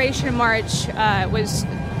Queer Liberation March was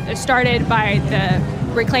started by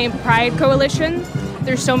the Reclaim Pride Coalition.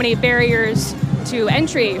 There's so many barriers to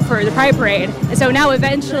entry for the Pride Parade. And so now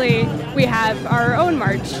eventually we have our own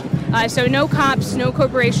march. So no cops, no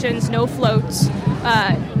corporations, no floats,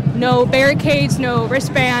 no barricades, no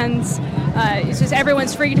wristbands. It's just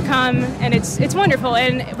everyone's free to come, and it's wonderful.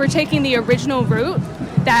 And we're taking the original route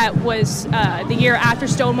that was the year after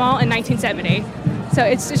Stonewall in 1970. So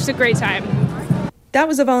it's just a great time. That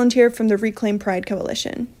was a volunteer from the Reclaim Pride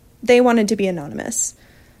Coalition. They wanted to be anonymous.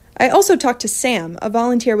 I also talked to Sam, a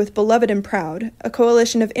volunteer with Beloved and Proud, a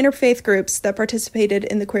coalition of interfaith groups that participated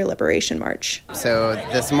in the Queer Liberation March. So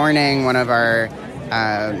this morning, one of our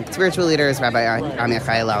spiritual leaders, Rabbi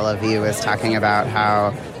Amichai Lalavi, was talking about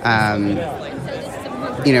how,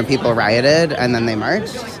 people rioted and then they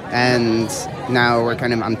marched. And now we're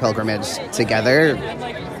kind of on pilgrimage together,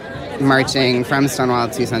 marching from Stonewall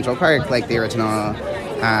to Central Park, like the original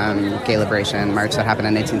gay liberation march that happened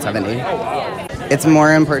in 1870. It's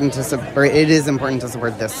more important to support. It is important to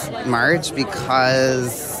support this march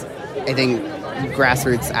because I think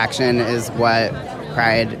grassroots action is what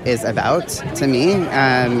Pride is about to me,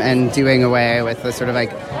 and doing away with the sort of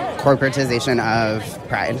like corporatization of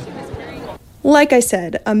Pride. Like I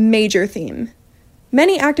said, a major theme.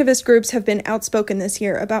 Many activist groups have been outspoken this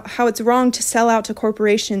year about how it's wrong to sell out to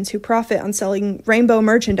corporations who profit on selling rainbow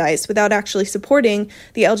merchandise without actually supporting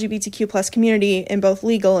the LGBTQ+ community in both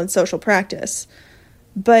legal and social practice.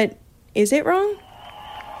 But is it wrong?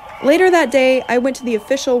 Later that day, I went to the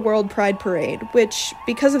official World Pride Parade, which,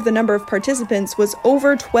 because of the number of participants, was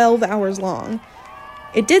over 12 hours long.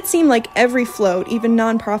 It did seem like every float, even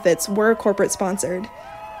nonprofits, were corporate sponsored.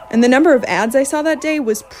 And the number of ads I saw that day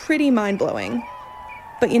was pretty mind-blowing.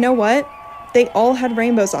 But you know what? They all had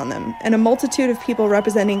rainbows on them, and a multitude of people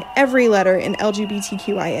representing every letter in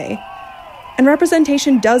LGBTQIA. And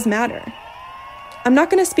representation does matter. I'm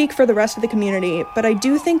not going to speak for the rest of the community, but I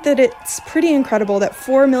do think that it's pretty incredible that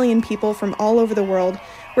 4 million people from all over the world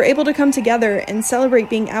were able to come together and celebrate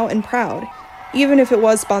being out and proud, even if it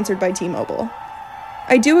was sponsored by T-Mobile.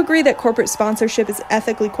 I do agree that corporate sponsorship is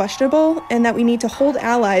ethically questionable, and that we need to hold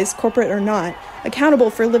allies, corporate or not,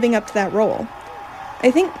 accountable for living up to that role. I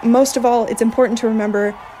think most of all, it's important to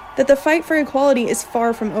remember that the fight for equality is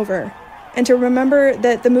far from over, and to remember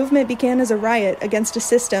that the movement began as a riot against a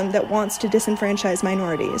system that wants to disenfranchise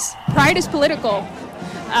minorities. Pride is political.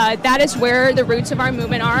 That is where the roots of our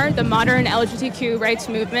movement are. The modern LGBTQ rights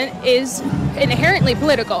movement is inherently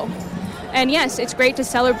political. And yes, it's great to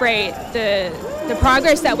celebrate the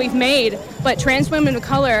progress that we've made, but trans women of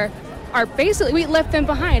color are basically, we left them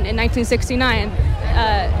behind in 1969,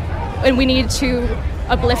 and we need to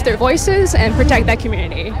uplift their voices and protect that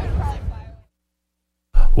community.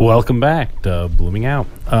 Welcome back to Blooming Out.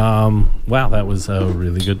 Wow, that was a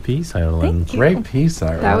really good piece, Ireland. Great piece,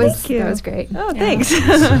 Ireland. That was great. Oh, thanks.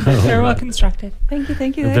 Very well constructed. Thank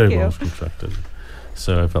you. Very well constructed.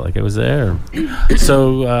 So I felt like I was there.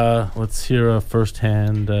 So let's hear a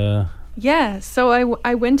firsthand. Yeah, so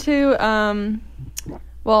I went to,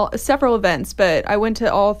 several events, but I went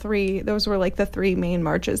to all three. Those were like the three main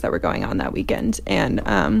marches that were going on that weekend. And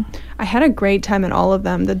I had a great time at all of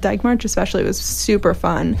them. The Dyke March especially was super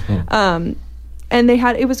fun. And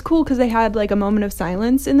it was cool because they had like a moment of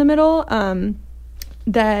silence in the middle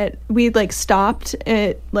that we like stopped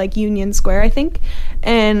at like Union Square, I think.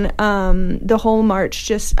 And the whole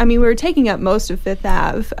march we were taking up most of Fifth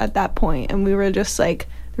Ave at that point, and we were just like,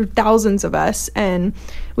 there were thousands of us, and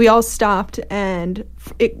we all stopped, and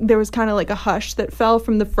there was kind of like a hush that fell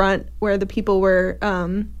from the front where the people were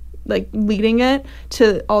like leading it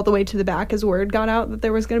to all the way to the back as word got out that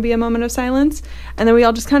there was going to be a moment of silence. And then we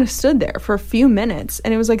all just kind of stood there for a few minutes,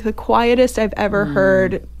 and it was like the quietest I've ever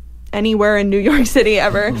heard anywhere in New York City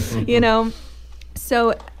ever, you know?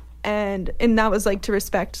 So, and that was like to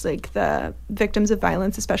respect like the victims of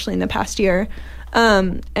violence, especially in the past year.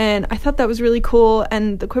 And I thought that was really cool.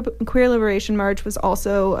 And the Queer Liberation March was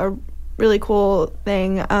also a really cool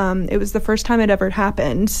thing. It was the first time it ever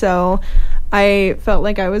happened. So I felt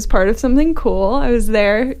like I was part of something cool. I was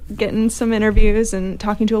there getting some interviews and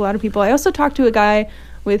talking to a lot of people. I also talked to a guy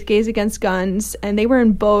with Gays Against Guns, and they were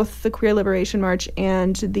in both the Queer Liberation March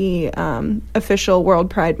and the official World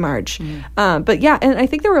Pride March. But yeah, and I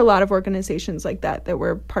think there were a lot of organizations like that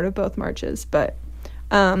were part of both marches. But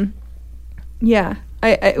yeah,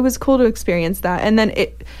 it was cool to experience that. And then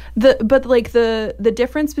the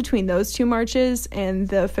difference between those two marches and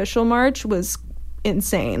the official march was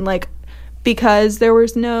insane. Like, because there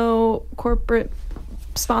was no corporate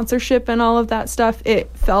sponsorship and all of that stuff,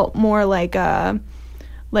 it felt more like a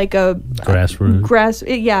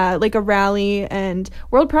grassroots, like a rally. And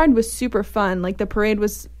World Pride was super fun. Like, the parade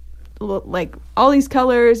was like all these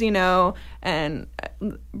colors, you know, and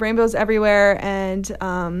rainbows everywhere,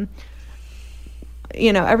 and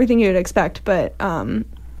you know, everything you'd expect. But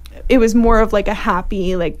it was more of like a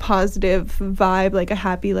happy, like positive vibe, like a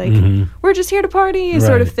happy, like we're just here to party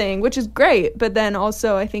sort of thing, which is great. But then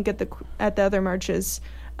also, I think at the other marches,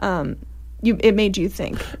 it made you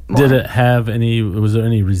think more. Was there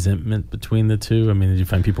any resentment between the two? I mean, did you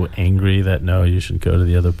find people angry that, no, you should go to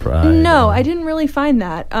the other pride? No, I didn't really find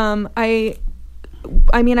that.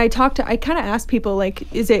 I mean, I kind of asked people,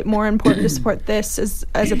 like, is it more important to support this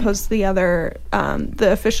as opposed to the other,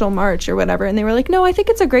 the official march or whatever? And they were like, no, I think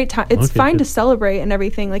it's a great time. It's fine to celebrate and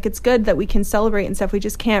everything. Like, it's good that we can celebrate and stuff. We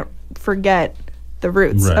just can't forget the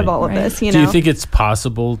roots of all of this, you know? Do you think it's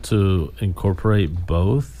possible to incorporate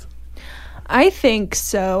both? I think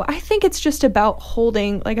so. I think it's just about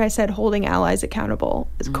holding allies accountable,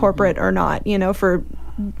 as corporate or not, you know, for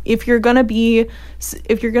if you're going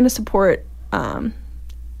to support,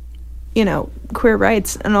 you know, queer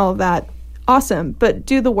rights and all of that, awesome, but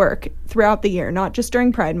do the work throughout the year, not just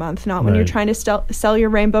during Pride Month, not when you're trying to sell your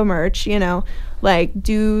rainbow merch, you know, like,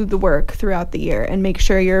 do the work throughout the year and make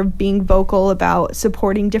sure you're being vocal about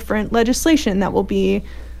supporting different legislation that will be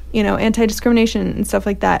anti-discrimination and stuff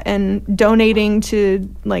like that, and donating to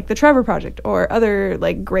like the Trevor Project or other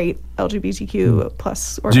like great LGBTQ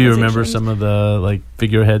plus organizations. Do you remember some of the like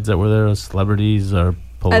figureheads that were there, celebrities or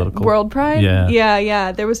political? At World Pride? Yeah.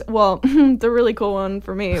 Yeah. There was, the really cool one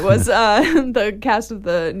for me was the cast of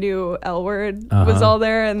the new L Word was all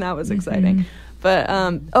there, and that was exciting. But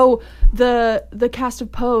the cast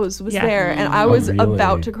of Pose was there, and I was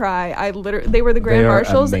about to cry. They were the grand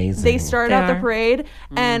marshals. Amazing. They started out the parade,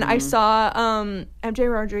 and I saw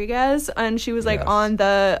MJ Rodriguez, and she was like on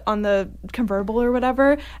the convertible or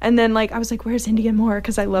whatever. And then like I was like, "Where's India Moore?"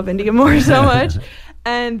 Because I love India Moore so much.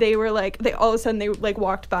 And they were like, all of a sudden they like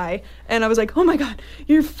walked by, and I was like, "Oh my God,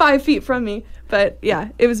 you're 5 feet from me!" But yeah,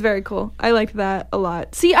 it was very cool. I liked that a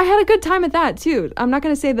lot. See, I had a good time at that too. I'm not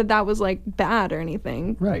gonna say that was like bad or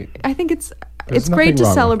anything. Right. I think it's There's great to nothing wrong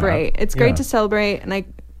with celebrate. that. It's great to celebrate,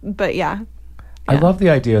 but yeah. I love the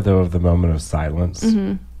idea though of the moment of silence.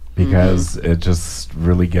 Because it just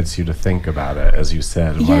really gets you to think about it, as you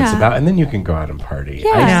said, and what it's about, and then you can go out and party.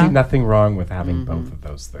 I see nothing wrong with having both of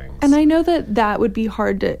those things. And I know that would be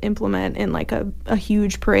hard to implement in like a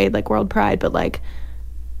huge parade like World Pride, but like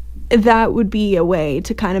that would be a way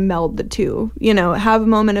to kind of meld the two, have a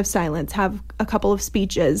moment of silence, have a couple of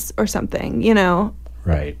speeches or something,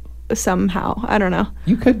 Right. Somehow. I don't know.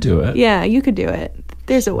 You could do it. Yeah, you could do it.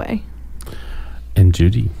 There's a way. And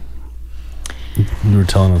Judi, you were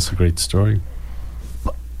telling us a great story.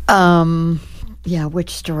 Yeah, which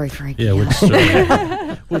story, Frankie? Yeah, which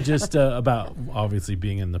story? Well, just about obviously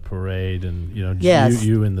being in the parade and,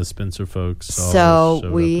 you and the Spencer folks. So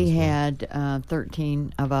we had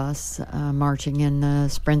 13 of us marching in the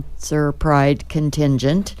Spencer Pride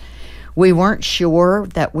contingent. We weren't sure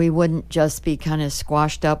that we wouldn't just be kind of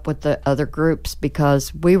squashed up with the other groups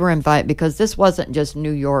because we were invited, because this wasn't just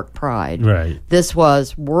New York Pride. Right. This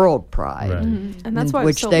was World Pride. Right. And that's why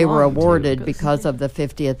which they were awarded because of the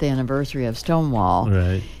 50th anniversary of Stonewall.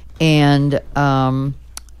 Right. And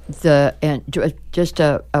just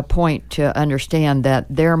a point to understand that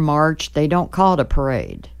their march, they don't call it a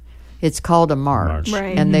parade. It's called a march.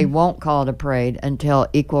 Right. And they won't call it a parade until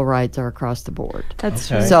equal rights are across the board. That's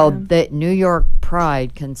true. So the New York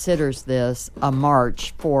Pride considers this a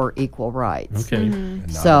march for equal rights. Okay.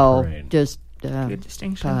 So just good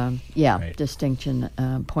distinction.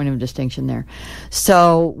 Distinction, point of distinction there.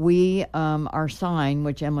 So we, our sign,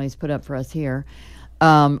 which Emily's put up for us here,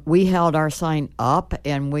 we held our sign up,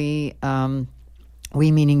 and we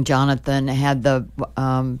meaning Jonathan, had the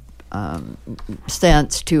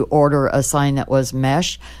sense to order a sign that was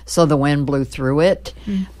mesh, so the wind blew through it.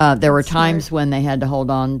 There were times when they had to hold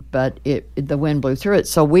on, but the wind blew through it.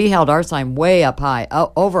 So we held our sign way up high,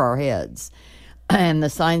 over our heads. And the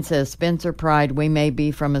sign says, Spencer Pride, we may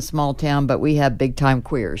be from a small town, but we have big-time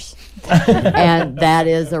queers. And that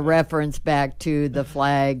is a reference back to the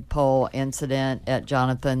flagpole incident at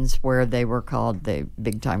Jonathan's where they were called the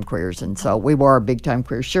big-time queers. And so we wore our big-time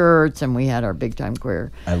queer shirts, and we had our big-time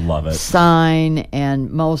queer I love it. sign.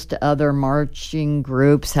 And most other marching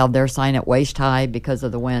groups held their sign at waist high because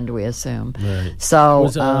of the wind, we assume. Right. So...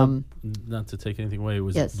 Was, not to take anything away,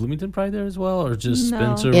 was Bloomington Pride there as well, or just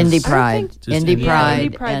Spencer? Indy Pride. Indy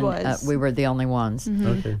Pride and was. We were the only ones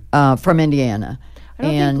Okay. from Indiana. I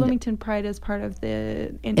don't think Bloomington Pride is part of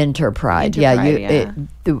the Interpride.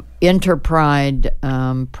 The Interpride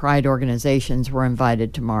Pride organizations were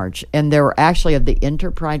invited to march, and there were actually, of the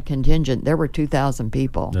Interpride contingent, there were 2,000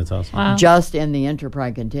 people. That's awesome. Wow. Just in the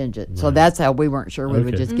Interpride contingent. So that's how we weren't sure we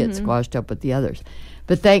would just get squashed up with the others.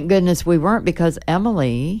 But thank goodness we weren't, because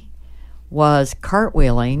Emily was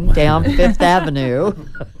cartwheeling down Fifth Avenue.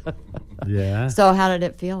 Yeah. So how did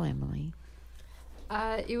it feel, Emily?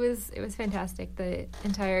 It was fantastic. The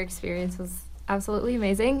entire experience was absolutely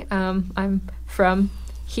amazing. I'm from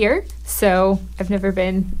here, so I've never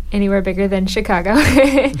been anywhere bigger than Chicago.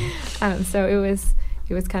 So it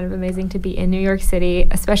was kind of amazing to be in New York City,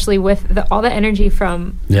 especially with all the energy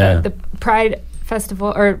from the Pride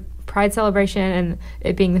Festival or Pride celebration, and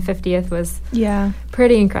it being the 50th was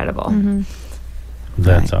pretty incredible. Mm-hmm.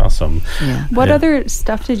 That's awesome. Yeah. What other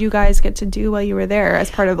stuff did you guys get to do while you were there as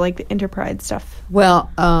part of like the Interpride stuff? Well,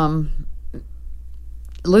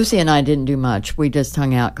 Lucy and I didn't do much. We just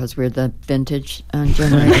hung out because we're the vintage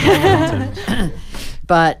generation.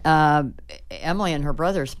 But Emily and her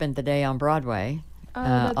brother spent the day on Broadway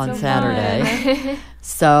on Saturday.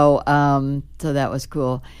 So that was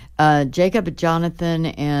cool. Jacob, Jonathan,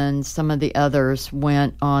 and some of the others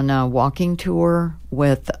went on a walking tour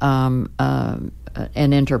with an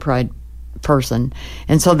Interpride person.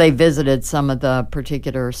 And so they visited some of the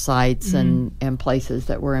particular sites and places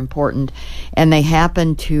that were important. And they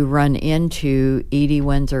happened to run into Edie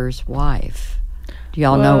Windsor's wife. Do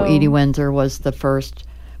y'all know Edie Windsor was the first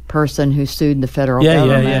person who sued the federal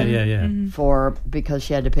government because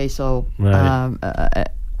she had to pay so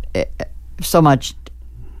much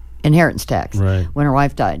inheritance tax when her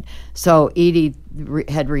wife died. So Edie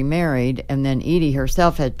had remarried, and then Edie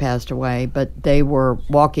herself had passed away, but they were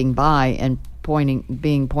walking by and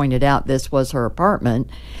being pointed out this was her apartment,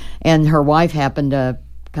 and her wife happened to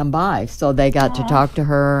come by, so they got to talk to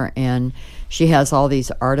her, and she has all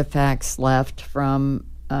these artifacts left from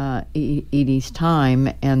Edie's time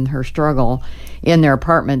and her struggle in their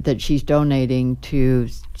apartment that she's donating to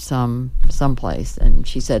someplace. And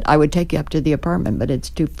she said, I would take you up to the apartment, but it's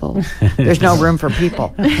too full. There's no room for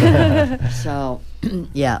people. So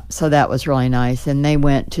that was really nice. And they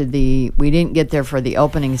went to we didn't get there for the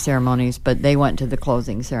opening ceremonies, but they went to the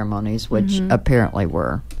closing ceremonies, which apparently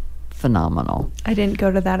were phenomenal. I didn't go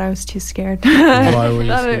to that. I was too scared. Why were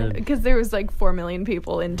you scared? Because there was like 4 million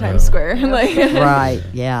people in Times Square. Right.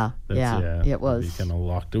 Yeah. It was. You kind of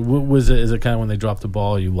locked. Is it kind of when they dropped the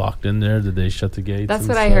ball, you locked in there? Did they shut the gates? That's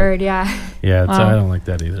what I heard. Yeah. Yeah. So I don't like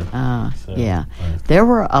that either. There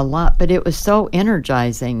were a lot, but it was so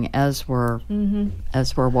energizing as we're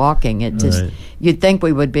walking. It just you'd think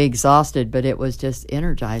we would be exhausted, but it was just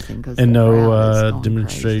energizing. And no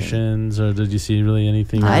demonstrations, or did you see really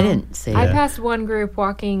anything? I didn't see. I passed one group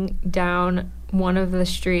walking down one of the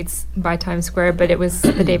streets by Times Square, but it was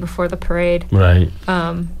the day before the parade. Right.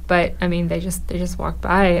 But I mean, they just walked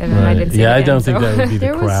by, and then I didn't see. Yeah, I don't think that would be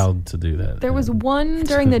the crowd to do that. There was one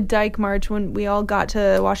during the Dyke March when we all got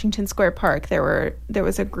to Washington Square Park. There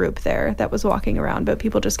was a group there that was walking around, but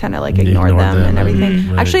people just kind of like ignored them and everything.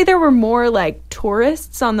 Right. Actually, there were more like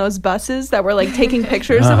tourists on those buses that were like taking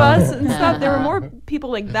pictures of us and stuff. There were more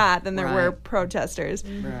people like that than there were protesters.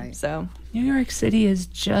 Right. So. New York City is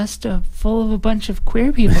just full of a bunch of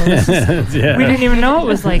queer people. We didn't even know it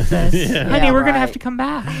was like this. Honey, we're going to have to come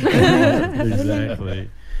back. Exactly.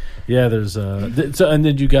 Yeah, there's and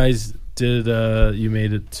then you guys you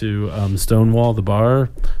made it to Stonewall, the bar.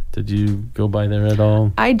 Did you go by there at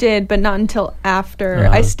all? I did, but not until after.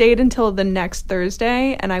 I stayed until the next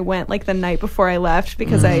Thursday, and I went like the night before I left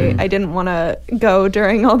because I didn't want to go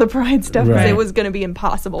during all the Pride stuff because it was going to be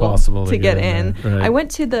impossible to get in. Right. I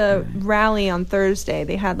went to the rally on Thursday.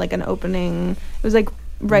 They had like an opening. It was like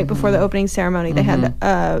right before the opening ceremony. They had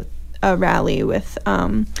a rally with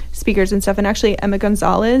speakers and stuff, and actually Emma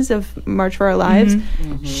Gonzalez of March for Our Lives,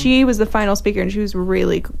 she was the final speaker, and she was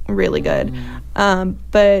really, really good.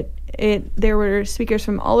 But there were speakers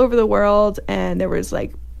from all over the world, and there was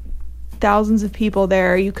like thousands of people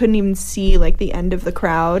there. You couldn't even see like the end of the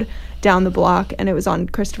crowd down the block, and it was on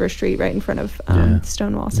Christopher Street right in front of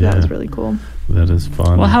Stonewall. So that was really cool. That is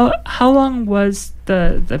fun. Well, how long was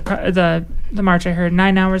the march? I heard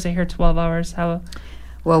 9 hours. I heard 12 hours.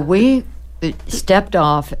 Well, we stepped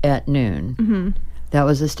off at noon. That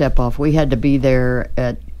was a step off. We had to be there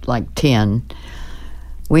at like 10.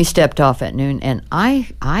 We stepped off at noon, and I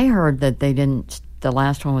heard that they didn't. The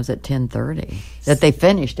last one was at 10:30. That they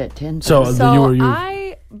finished at 10:30. So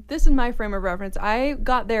this is my frame of reference. I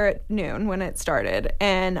got there at noon when it started,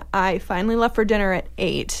 and I finally left for dinner at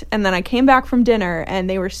 8, and then I came back from dinner, and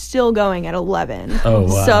they were still going at 11. Oh,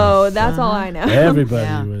 wow. So that's all I know.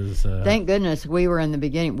 Everybody was... Thank goodness we were in the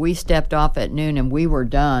beginning. We stepped off at noon, and we were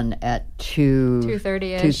done at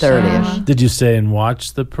 2:30ish. 2:30ish. Did you stay and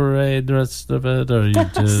watch the parade, the rest of it, or you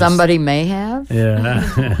just... Somebody may have.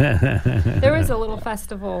 Yeah. There was a little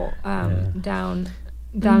festival down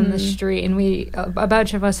the street, and a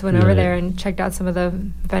bunch of us went over there and checked out some of the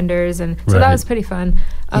vendors, and so that was pretty fun.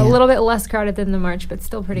 A little bit less crowded than the march, but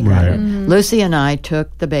still pretty crowded. Lucy and I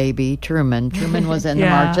took the baby, Truman. Truman was in the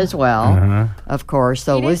march as well, of course.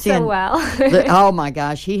 So he Lucy did so well. Oh my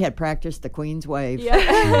gosh, he had practiced the Queen's Wave.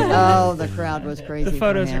 Oh, the crowd was crazy. The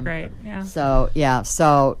photos for him. are great. Yeah.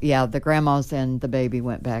 So the grandmas and the baby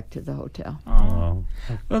went back to the hotel. Oh.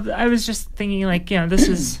 Well, I was just thinking, like, this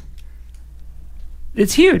is.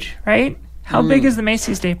 It's huge, right? How big is the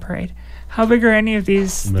Macy's Day Parade? How big are any of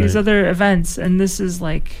these other events? And this is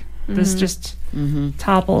like this just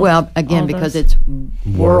toppled. Well, again, because it's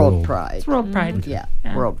World Pride. It's World Pride. Yeah,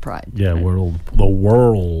 World Pride. Yeah, the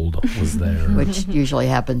world was there, which usually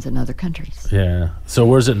happens in other countries. Yeah. So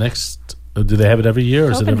where's it next? Do they have it every year,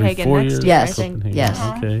 or is it every 4 years? Yes, yes.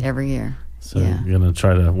 Okay. Every year. So you're gonna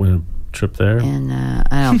try to win a trip there? And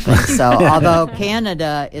I don't think so. Although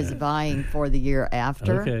Canada is vying for the year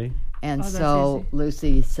after. Okay. And so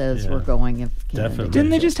Lucy says we're going if Canada. Definitely. Didn't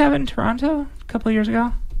they just have it in Toronto a couple of years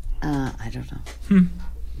ago? I don't know.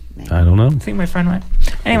 I don't know. I think my friend went.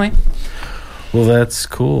 Anyway. Well, that's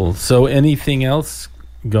cool. So, anything else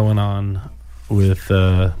going on with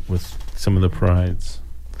some of the prides?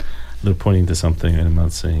 They're pointing to something, and I'm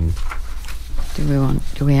not saying.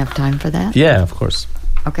 Do we have time for that? Yeah, of course.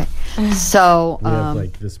 Okay. So We have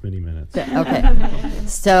like this many minutes. Okay.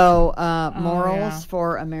 So Morals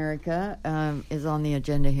for America is on the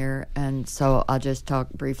agenda here, and so I'll just talk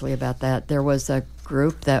briefly about that. There was a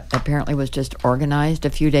group that apparently was just organized a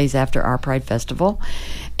few days after our Pride Festival,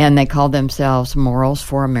 and they called themselves Morals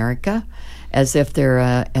for America, as if they're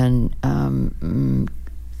an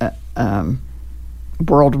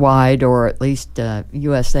worldwide or at least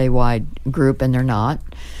USA-wide group, and they're not.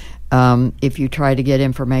 If you try to get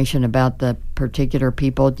information about the particular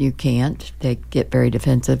people, you can't. They get very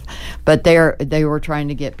defensive. But they were trying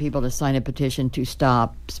to get people to sign a petition to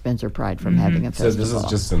stop Spencer Pride from having a festival. So this is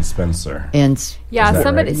just in Spencer. Yeah,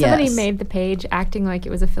 somebody Yes. made the page acting like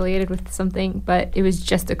it was affiliated with something, but it was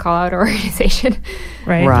just a call-out organization.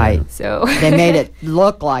 Right. So they made it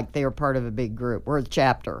look like they were part of a big group. We're the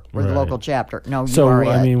chapter. We're the Right. local chapter. No, So, you are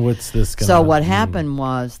I it. mean, what's this gonna So what mean? happened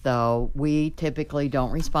was, though, we typically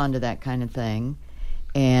don't respond to that kind of thing.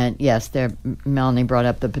 And yes, Melanie brought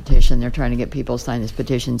up the petition. They're trying to get people to sign this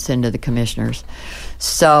petition, send to the commissioners.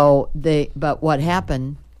 But what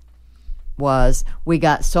happened was we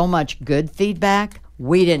got so much good feedback,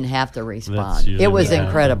 we didn't have to respond. usually It was what happens.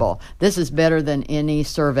 incredible. This is better than any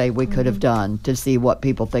survey we could have done to see what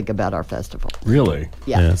people think about our festival. Really?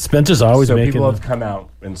 Yeah. Spencer's always so making. people have come out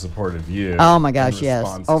in support of you. Oh my in gosh, yes,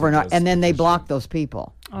 response over to and over, this and then they petition. block those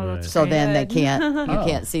people. Oh, that's So great. then they can't. You Oh.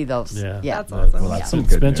 can't see those. Yeah. That's awesome. Well, that's some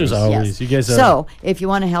good Spencer's news. always. You guys are. So, if you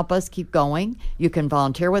want to help us keep going, you can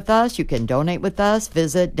volunteer with us. You can donate with us.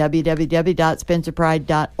 Visit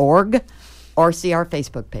www.spencerpride.org or see our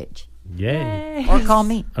Facebook page. Yay. Or call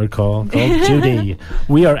me. Or call Judi.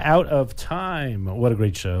 We are out of time. What a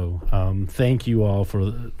great show. Thank you all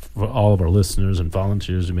for all of our listeners and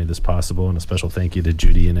volunteers who made this possible. And a special thank you to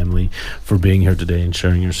Judi and Emily for being here today and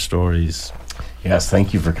sharing your stories. Yes,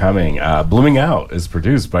 thank you for coming. Blooming Out is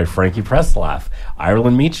produced by Frankie Preslaff,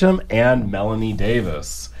 Ireland Meacham, and Melanie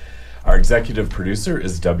Davis. Our executive producer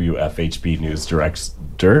is WFHB News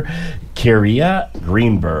Director Kiria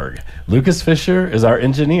Greenberg. Lucas Fisher is our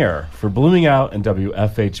engineer. For Blooming Out and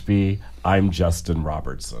WFHB, I'm Justin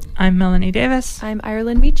Robertson. I'm Melanie Davis. I'm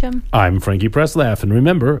Ireland Meacham. I'm Frankie Preslaff. And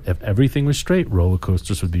remember, if everything was straight, roller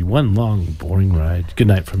coasters would be one long, boring ride. Good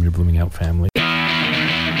night from your Blooming Out family.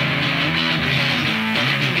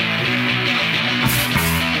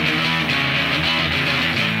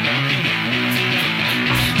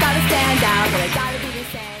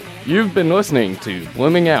 You've been listening to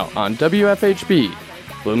Blooming Out on WFHB.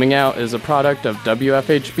 Blooming Out is a product of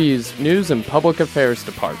WFHB's News and Public Affairs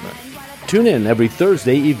Department. Tune in every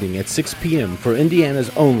Thursday evening at 6 p.m. for Indiana's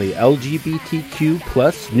only LGBTQ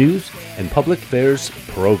plus news and public affairs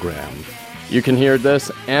program. You can hear this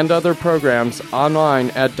and other programs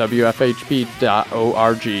online at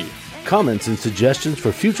WFHB.org. Comments and suggestions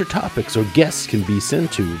for future topics or guests can be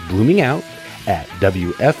sent to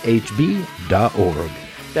bloomingout@wfhb.org.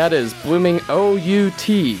 That is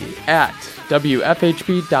BloomingOUT at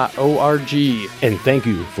WFHB.org. And thank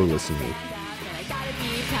you for listening.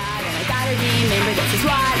 Remember this is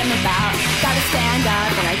what I'm about. Gotta stand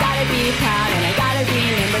up and I gotta be proud and I gotta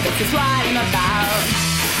remember this is what I'm about.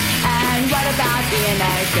 And what about being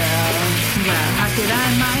a girl? Well, how could I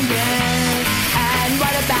mind it? And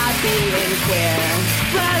what about being queer?